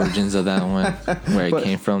at the origins of that one, where it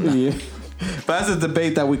came from. Yeah. But that's a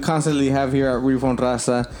debate that we constantly have here at Reef on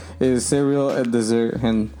Raza. Is cereal a dessert?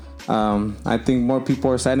 And I think more people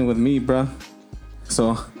are siding with me, bro.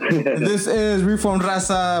 So this is Reef on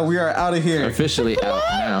Raza. We are out of here. Officially out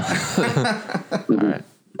now. All right.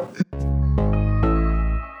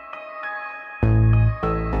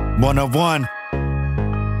 One of one.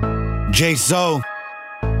 J-So.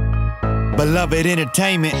 Beloved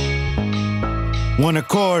Entertainment. One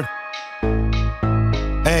Accord.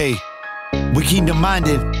 Hey, we kingdom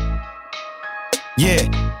minded. Yeah.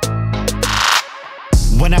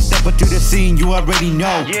 When I step into the scene, you already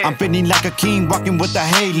know. I'm feeling like a king, walking with a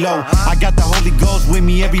halo. I got the Holy Ghost with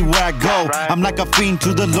me everywhere I go. I'm like a fiend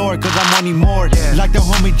to the Lord, cause I'm wanting more. Like the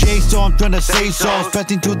homie Jay, so I'm trying to say so.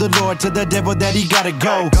 Stressing to the Lord, to the devil that he gotta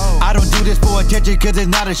go. I don't do this for attention, cause it's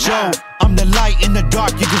not a show. I'm the light in the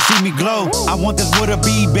dark, you can see me glow. I want this world to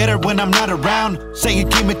be better when I'm not around. Satan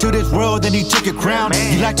came into this world and he took your crown.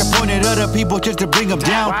 You like to point at other people just to bring them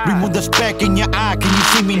down. Remove the speck in your eye, can you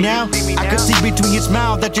see me now? I can see between your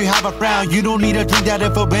smile that you have a frown. You don't need to drink that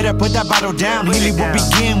info, better put that bottle down. Healing will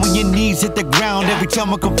begin when your knees hit the ground. Every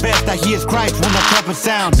time I confess that he is Christ when I clap a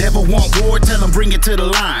sound. Devil want war, tell him bring it to the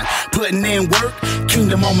line. Putting in work,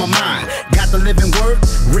 kingdom on my mind. Got the living word,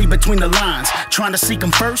 read between the lines. Trying to seek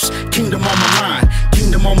him first, kingdom on my mind.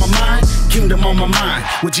 Kingdom on my mind, kingdom on my mind.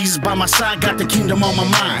 With Jesus by my side, got the kingdom on my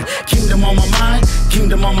mind. Kingdom on my mind,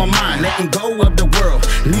 kingdom on my mind. Letting go of the world,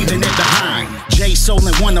 leaving it behind. J Soul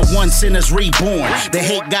and 101 sinners reborn. They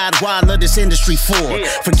hate God, why love this industry for?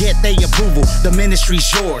 Forget they approval, the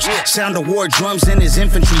ministry's yours. Sound of war drums in his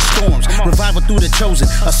infantry storms. Revival through the chosen,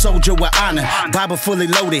 a soldier with honor. Bible fully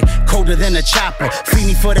loaded, colder than a chopper.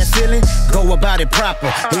 Feeling for that feeling, go about it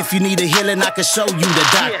proper. If you need a healing, I can show you the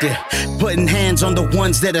doctor. Putting hands on the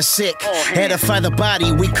ones that are sick. Edify the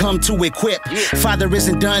body, we come to equip. Father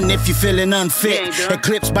isn't done if you're feeling unfit.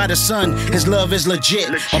 Eclipsed by the sun, his love is legit.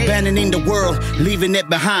 Abandoning the world, leaving it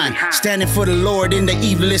behind. Standing for the Lord in the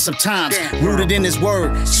evilest of times. Rooted in his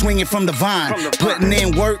word, swinging from the vine. Putting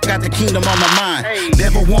in work, got the kingdom on my mind.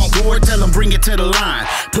 Devil want war, tell him bring it to the line.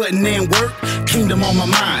 Putting in work, kingdom on my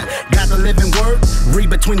mind. Got the living word, read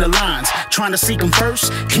between the lines. Trying to seek him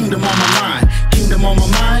first, kingdom on my mind. Kingdom on my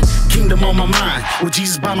mind, kingdom on my mind. With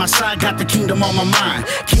Jesus by my side, got the kingdom on my mind.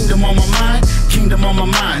 Kingdom on my mind, kingdom on my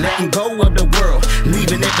mind. Letting go of the world,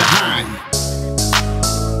 leaving it behind.